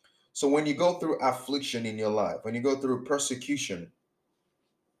 So when you go through affliction in your life, when you go through persecution,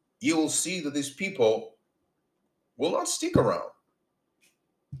 you will see that these people will not stick around,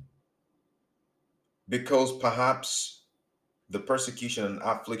 because perhaps the persecution and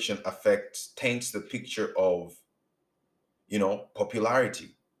affliction affects taints the picture of, popularity.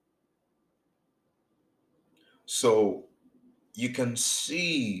 So you can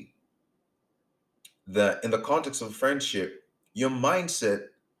see that in the context of friendship, your mindset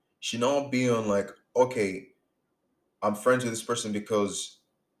should not be on like, okay, I'm friends with this person because,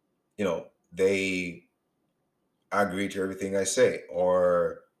 they agree to everything I say,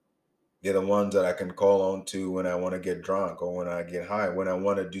 or they're the ones that I can call on to when I want to get drunk or when I get high, when I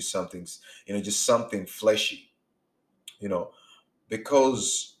want to do something, just something fleshy, you know,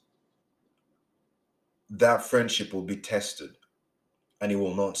 because that friendship will be tested and it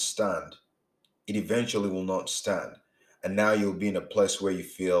will not stand. It eventually will not stand. And now you'll be in a place where you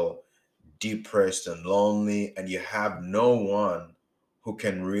feel depressed and lonely, and you have no one who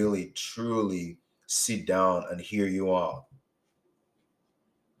can really, truly sit down and hear you out.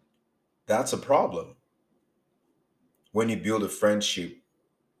 That's a problem when you build a friendship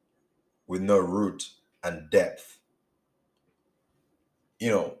with no root and depth. You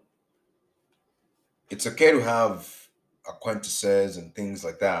know, it's okay to have acquaintances and things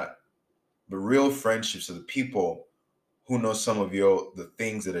like that, but real friendships are the people who know some of the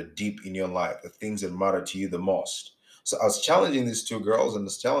things that are deep in your life, the things that matter to you the most. So I was challenging these two girls and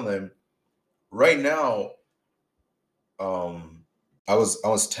was telling them right now, um, I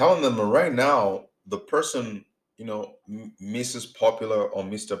was telling them right now, the person, Mrs. Popular or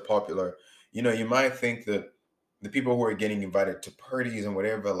Mr. Popular, You might think that the people who are getting invited to parties and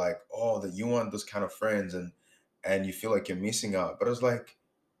whatever, like, oh, that you want those kind of friends, and you feel like you're missing out. But it's like,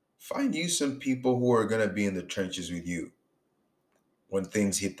 find you some people who are gonna be in the trenches with you when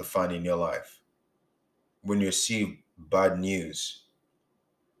things hit the fan in your life, when you see bad news,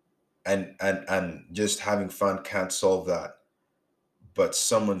 and just having fun can't solve that. But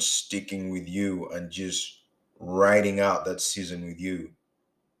someone sticking with you and just riding out that season with you,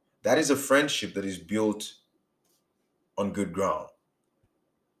 that is a friendship that is built on good ground,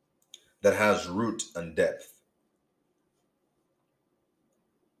 that has root and depth.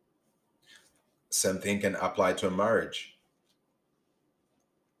 Same thing can apply to a marriage.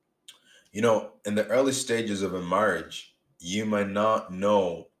 In the early stages of a marriage, you might not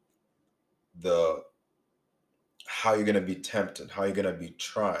know the how you're going to be tempted, how you're going to be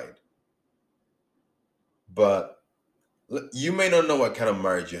tried. But you may not know what kind of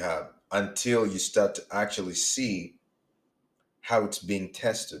marriage you have until you start to actually see how it's being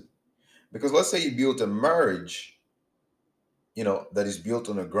tested. Because let's say you built a marriage, that is built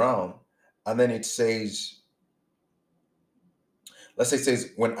on the ground, and then it says, let's say it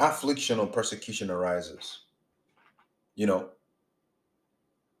says, when affliction or persecution arises, you know,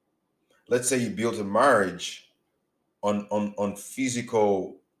 let's say you built a marriage on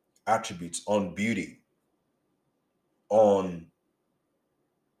physical attributes, on beauty, on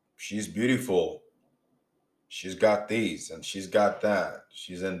she's beautiful, she's got these and she's got that,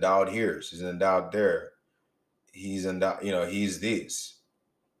 she's endowed here, she's endowed there, he's endowed, he's this,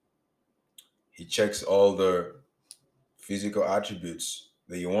 he checks all the physical attributes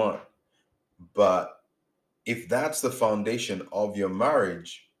that you want. But if that's the foundation of your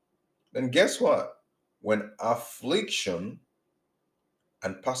marriage, then guess what? When affliction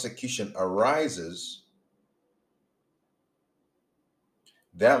and persecution arises,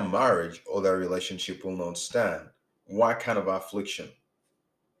 that marriage or that relationship will not stand. What kind of affliction?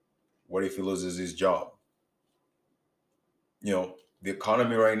 What if he loses his job? The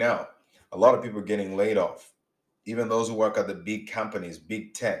economy right now, a lot of people are getting laid off. Even those who work at the big companies,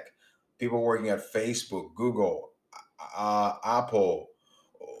 big tech, people working at Facebook, Google, Apple,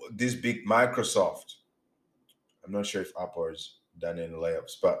 this big Microsoft. I'm not sure if Apple has done any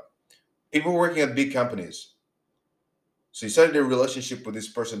layoffs, but people working at big companies. So you started a relationship with this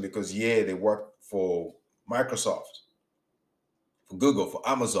person because, yeah, they work for Microsoft, for Google, for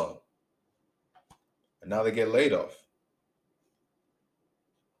Amazon, and now they get laid off.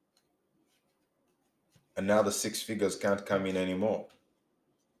 And now the six figures can't come in anymore.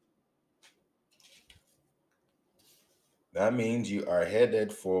 That means you are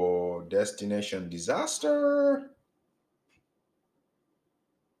headed for destination disaster.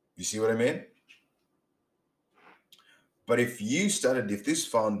 You see what I mean? But if this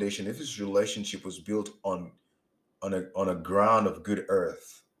foundation, if this relationship was built on a ground of good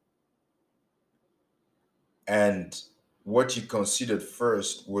earth, and what you considered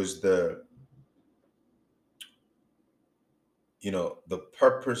first was the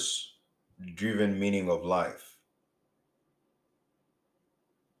purpose driven meaning of life.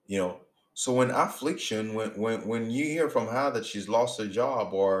 you know so when affliction, when you hear from her that she's lost her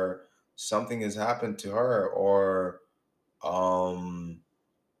job, or something has happened to her, or um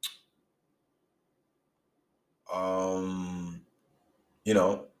um you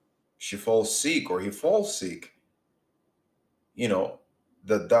know she falls sick or he falls sick, you know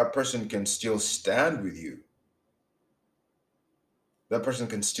that person can still stand with you. That person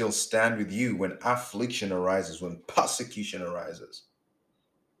can still stand with you when affliction arises, when persecution arises.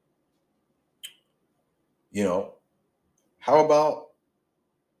 you know how about,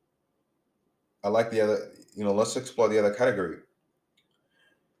 I like the other, let's explore the other category.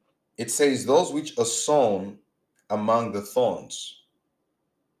 It says, those which are sown among the thorns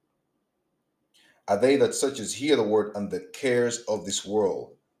are they that such as hear the word, and the cares of this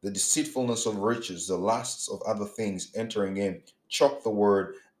world, the deceitfulness of riches, the lusts of other things entering in, choke the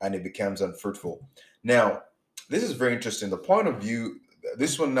word, and it becomes unfruitful. Now, this is very interesting. The point of view,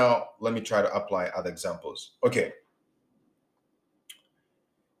 this one now, let me try to apply other examples. Okay.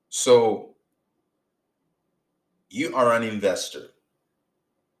 So you are an investor,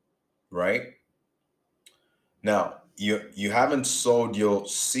 right? Now, you haven't sold your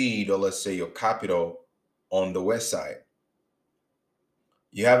seed, or let's say your capital, on the west side.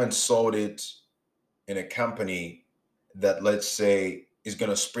 You haven't sold it in a company that, let's say, is going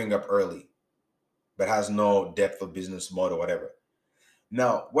to spring up early but has no depth of business model, whatever.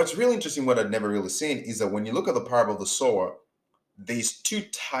 Now, what's really interesting, what I've never really seen, is that when you look at the parable of the sower, there's two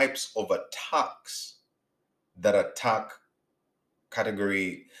types of attacks that attack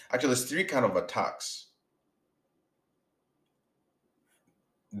category. Actually, there's three kind of attacks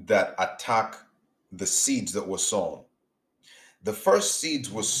that attack the seeds that were sown. The first seeds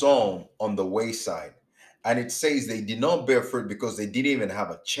were sown on the wayside, and it says they did not bear fruit because they didn't even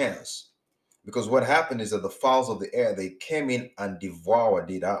have a chance. Because what happened is that the fowls of the air, they came in and devoured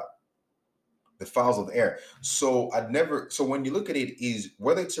it up. The fowls of the air. So when you look at it, is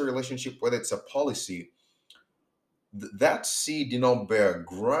whether it's a relationship, whether it's a policy, that seed did not bear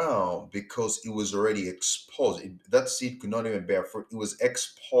ground because it was already exposed. That seed could not even bear fruit. It was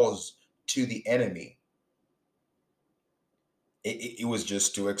exposed to the enemy. It was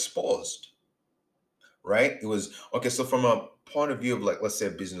just too exposed, right? It was okay. So from a point of view of, like, let's say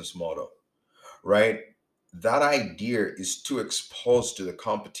a business model, right? That idea is too exposed to the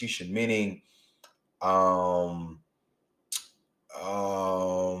competition, meaning um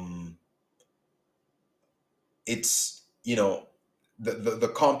um it's,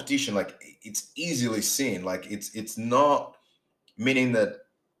 the competition, like, it's easily seen, like it's not, meaning that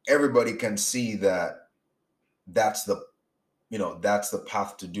everybody can see that that's the, that's the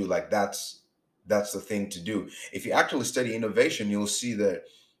path to do, like that's the thing to do. If you actually study innovation, you'll see that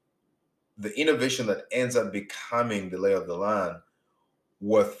the innovation that ends up becoming the lay of the land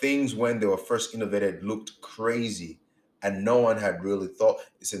were things when they were first innovated looked crazy, and no one had really thought.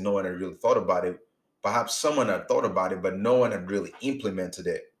 He said no one had really thought about it. Perhaps someone had thought about it, but no one had really implemented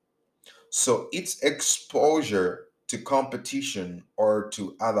it. So its exposure to competition or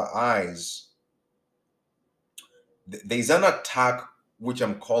to other eyes, there's an attack which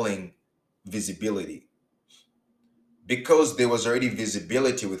I'm calling visibility. Because there was already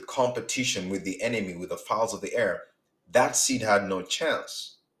visibility with competition with the enemy, with the fowls of the air, that seed had no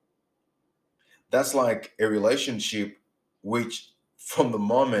chance. That's like a relationship which, from the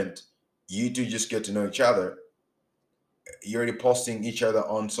moment you two just get to know each other, you're already posting each other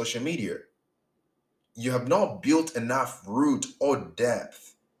on social media. You have not built enough root or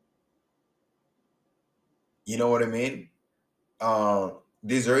depth. You know what I mean? Uh,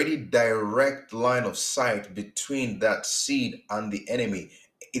 there's already direct line of sight between that seed and the enemy.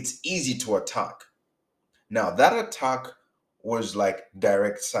 It's easy to attack. Now, that attack was like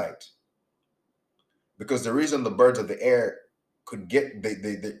direct sight, because the reason the birds of the air could get,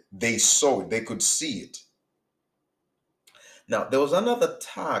 they saw it, they could see it. Now, there was another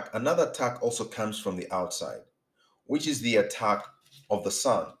attack. Another attack also comes from the outside, which is the attack of the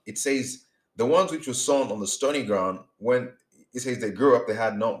sun. It says the ones which were sown on the stony ground, when it says they grew up, they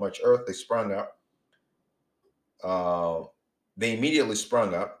had not much earth, they sprung up. Uh, they immediately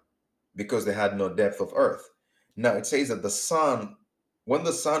sprung up because they had no depth of earth. Now it says that the sun, when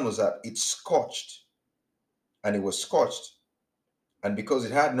the sun was up, it scorched, and it was scorched, and because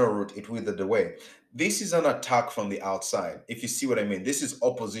it had no root, it withered away. This is an attack from the outside. If you see what I mean, this is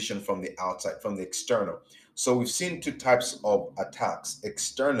opposition from the outside, from the external. So we've seen two types of attacks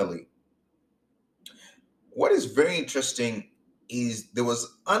externally. What is very interesting is there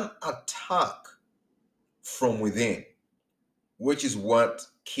was an attack from within, which is what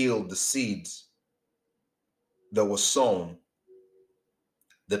killed the seeds that were sown,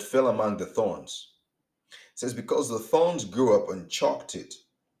 that fell among the thorns. It says, because the thorns grew up and choked it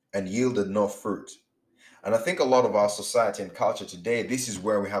and yielded no fruit. And I think a lot of our society and culture today, this is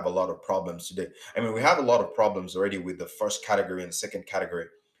where we have a lot of problems today. I mean, we have a lot of problems already with the first category and the second category.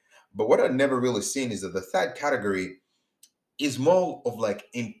 But what I've never really seen is that the third category is more of like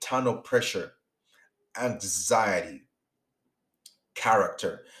internal pressure, anxiety,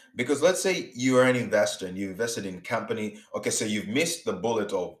 character. Because let's say you are an investor and you invested in a company. Okay, so you've missed the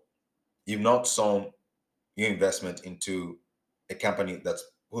bullet of, you've not sown your investment into a company that's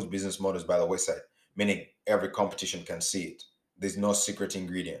whose business model is by the wayside, meaning every competition can see it. There's no secret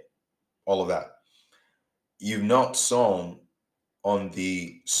ingredient, all of that. You've not sown on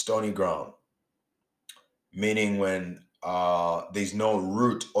the stony ground, meaning when there's no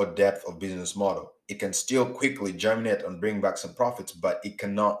root or depth of business model. It can still quickly germinate and bring back some profits, but it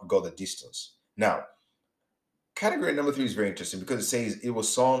cannot go the distance. Now, category number three is very interesting because it says it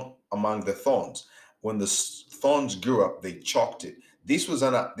was sown among the thorns. When the thorns grew up, they chalked it. This is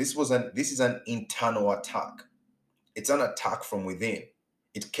an internal attack. It's an attack from within.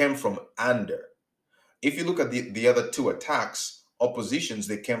 It came from under. If you look at the other two attacks, oppositions,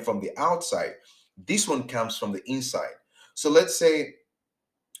 they came from the outside. This one comes from the inside. So let's say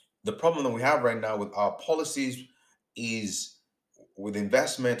the problem that we have right now with our policies is, with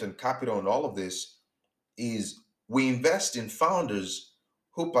investment and capital and all of this, is we invest in founders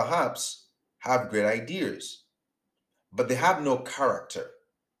who perhaps have great ideas, but they have no character.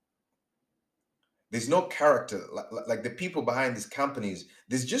 There's no character. Like the people behind these companies,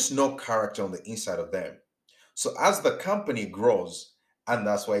 there's just no character on the inside of them. So as the company grows, and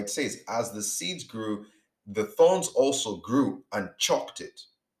that's why it says, as the seeds grew, the thorns also grew and choked it.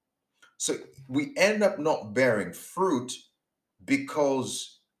 So we end up not bearing fruit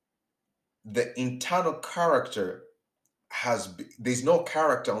because the internal character there's no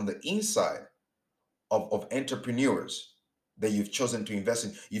character on the inside of entrepreneurs that you've chosen to invest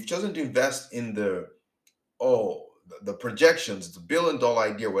in. You've chosen to invest in the projections, the $1 billion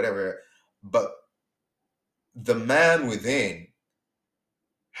idea, whatever, but the man within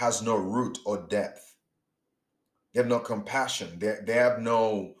has no root or depth. They have no compassion. They have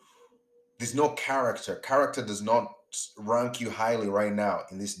no, there's no character. Character does not rank you highly right now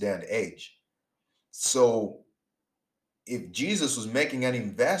in this day and age. So if Jesus was making an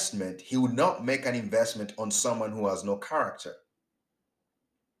investment, he would not make an investment on someone who has no character.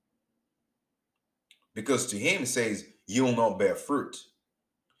 Because to him, it says, you will not bear fruit.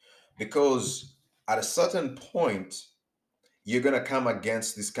 Because at a certain point, you're going to come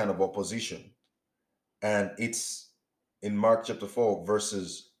against this kind of opposition. And it's in Mark chapter 4,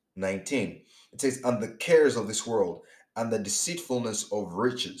 verses 19. It says, and the cares of this world, and the deceitfulness of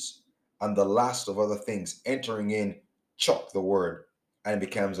riches, and the lust of other things entering in, choke the word, and it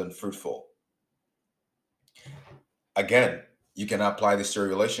becomes unfruitful. Again, you can apply this to a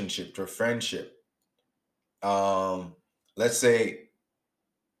relationship, to a friendship. Let's say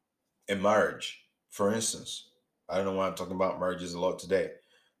a marriage, for instance. I don't know why I'm talking about marriages a lot today,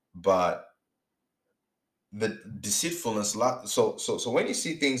 but the deceitfulness, so when you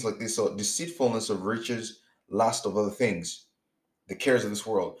see things like this, so deceitfulness of riches, lust of other things, the cares of this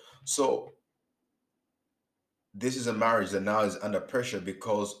world. So this is a marriage that now is under pressure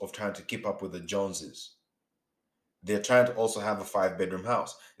because of trying to keep up with the Joneses. They're trying to also have a 5-bedroom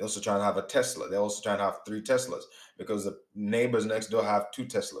house. They're also trying to have a Tesla. They're also trying to have 3 Teslas because the neighbors next door have 2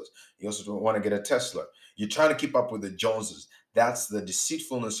 Teslas. You also want to get a Tesla. You're trying to keep up with the Joneses. That's the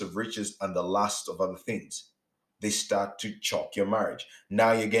deceitfulness of riches and the lust of other things. They start to choke your marriage.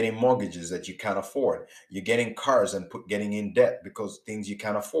 Now you're getting mortgages that you can't afford. You're getting cars and getting in debt because things you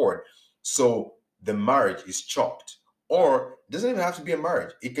can't afford. So the marriage is choked. Or it doesn't even have to be a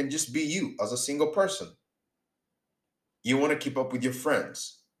marriage. It can just be you as a single person. You want to keep up with your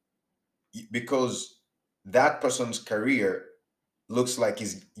friends because that person's career looks like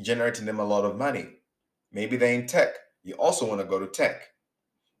he's generating them a lot of money. Maybe they're in tech. You also want to go to tech,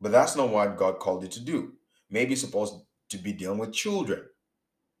 but that's not what God called you to do. Maybe you're supposed to be dealing with children.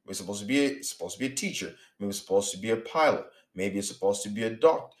 You're supposed to be a teacher. Maybe you're supposed to be a pilot. Maybe you're supposed to be a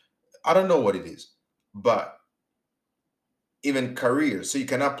doctor. I don't know what it is, but even career, so you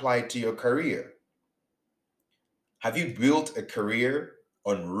can apply it to your career. Have you built a career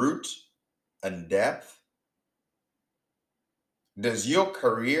on root and depth? Does your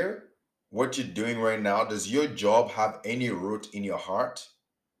career, what you're doing right now, does your job have any root in your heart?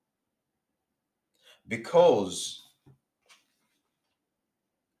 Because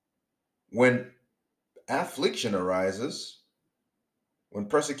when affliction arises, when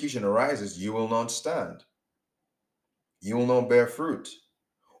persecution arises, you will not stand. You will not bear fruit.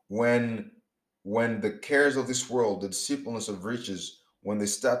 When the cares of this world, the deceitfulness of riches, when they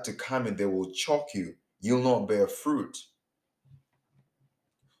start to come in, they will choke you. You'll not bear fruit.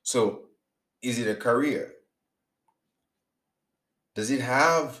 So, is it a career? Does it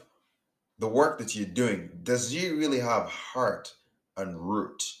have the work that you're doing? Does it really have heart and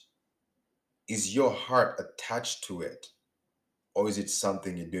root? Is your heart attached to it? Or is it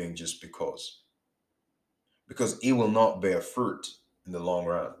something you're doing just because? Because it will not bear fruit in the long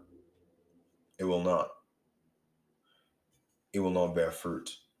run. It will not. It will not bear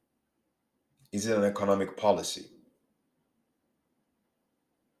fruit. Is it an economic policy?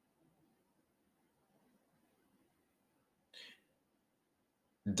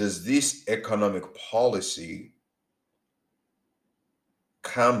 Does this economic policy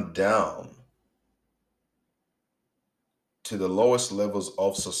come down to the lowest levels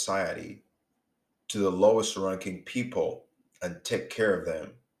of society, to the lowest ranking people, and take care of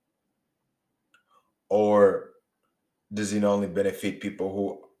them? Or does it only benefit people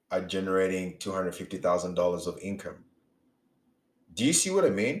who are generating $250,000 of income? Do you see what I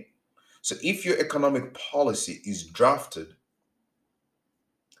mean? So if your economic policy is drafted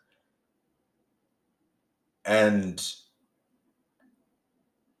and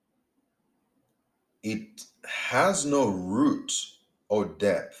it has no root or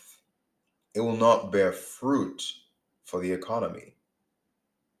depth, it will not bear fruit for the economy.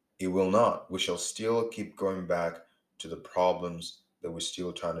 It will not. We shall still keep going back to the problems that we're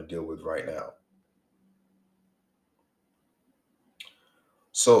still trying to deal with right now.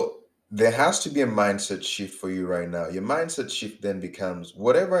 So there has to be a mindset shift for you right now. Your mindset shift then becomes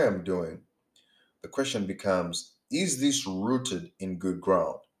whatever I am doing, the question becomes, is this rooted in good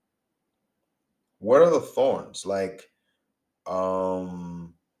ground? What are the thorns?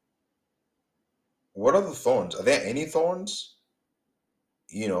 Um, what are the thorns? Are there any thorns?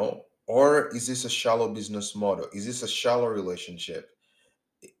 Or is this a shallow business model? Is this a shallow relationship?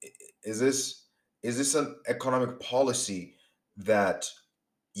 Is this an economic policy that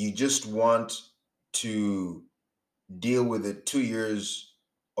you just want to deal with it 2 years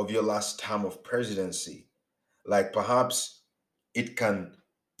of your last term of presidency? Like perhaps it can,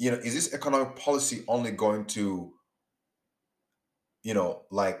 is this economic policy only going to,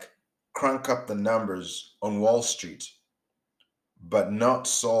 like crank up the numbers on Wall Street, but not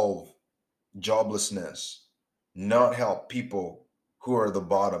solve joblessness, not help people who are the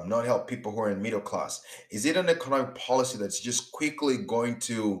bottom, not help people who are in middle class? Is it an economic policy that's just quickly going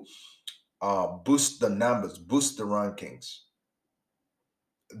to boost the numbers, boost the rankings?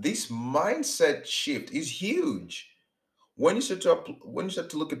 This mindset shift is huge. When you start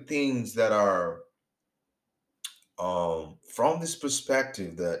to look at things that are from this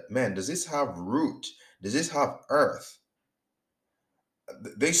perspective, that man, does this have root? Does this have earth?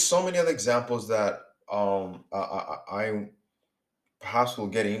 There's so many other examples that I perhaps we'll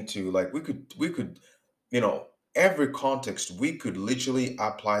get into. Like we could you know every context, we could literally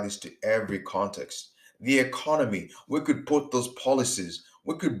apply this to every context. The economy, we could put those policies,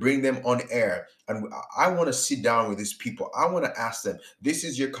 we could bring them on air, and I want to sit down with these people. I want to ask them, this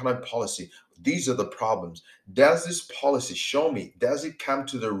is your economic policy, these are the problems. Does this policy show me, does it come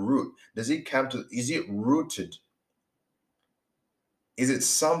to the root? Is it rooted? Is it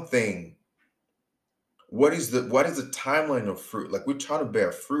something? What is the timeline of fruit? Like, we're trying to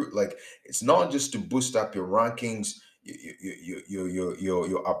bear fruit. Like, it's not just to boost up your rankings,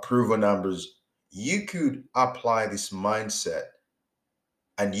 your approval numbers. You could apply this mindset,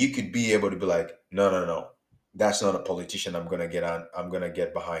 and you could be able to be like, no, no, no, that's not a politician I'm gonna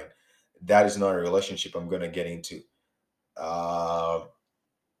get behind. That is not a relationship I'm gonna get into. uh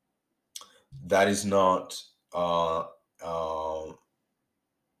that is not uh um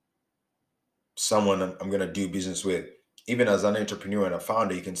someone I'm going to do business with. Even as an entrepreneur and a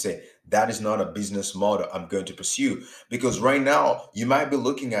founder, you can say, that is not a business model I'm going to pursue. Because right now, you might be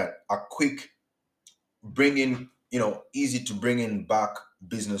looking at a quick, bring in, easy to bring in back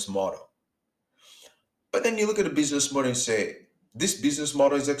business model. But then you look at the business model and say, this business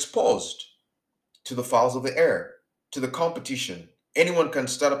model is exposed to the fowls of the air, to the competition. Anyone can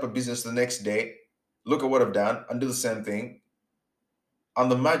start up a business the next day, look at what I've done, and do the same thing,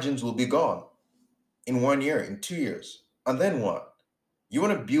 and the margins will be gone in 1 year, in 2 years. And then what? You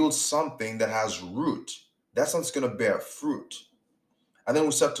want to build something that has root. That's what's going to bear fruit. And then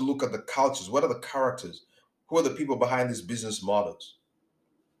we start to look at the cultures. What are the characters? Who are the people behind these business models?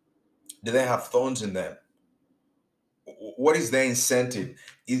 Do they have thorns in them? What is their incentive?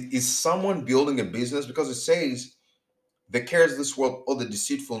 Is someone building a business because it says the cares of this world or the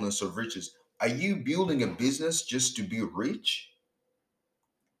deceitfulness of riches? Are you building a business just to be rich?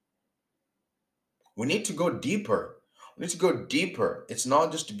 We need to go deeper. We need to go deeper. It's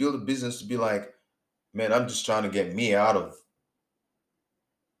not just to build a business to be like, man, I'm just trying to get me you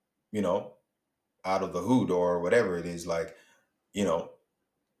know, out of the hood or whatever it is. Like, you know,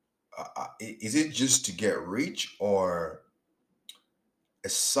 is it just to get rich, or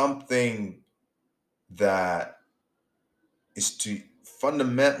is something that is to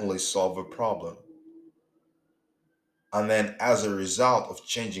fundamentally solve a problem? And then as a result of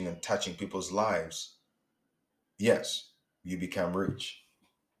changing and touching people's lives, yes, you become rich.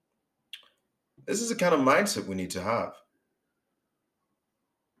 This is the kind of mindset we need to have.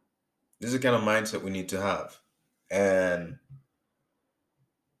 This is the kind of mindset we need to have. And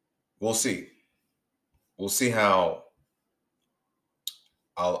we'll see. We'll see how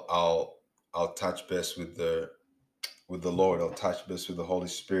I'll I'll I'll touch base with the Lord. I'll touch base with the Holy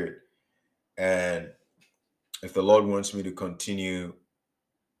Spirit. And if the Lord wants me to continue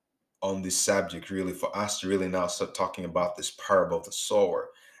on this subject, really, for us to really now start talking about this parable of the sower,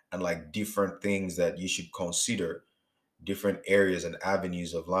 and like different things that you should consider, different areas and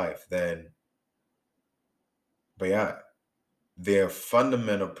avenues of life, then, but yeah, there are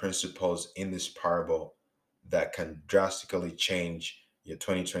fundamental principles in this parable that can drastically change your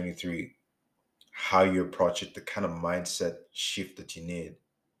 2023, how you approach it, the kind of mindset shift that you need,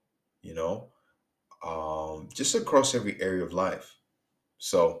 you know, just across every area of life.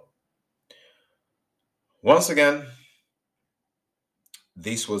 So, once again,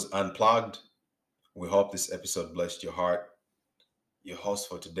 this was Unplugged. We hope this episode blessed your heart. Your host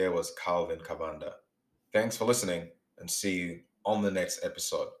for today was Calvin Cavanda. Thanks for listening and see you on the next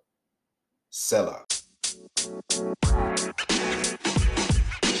episode. Selah.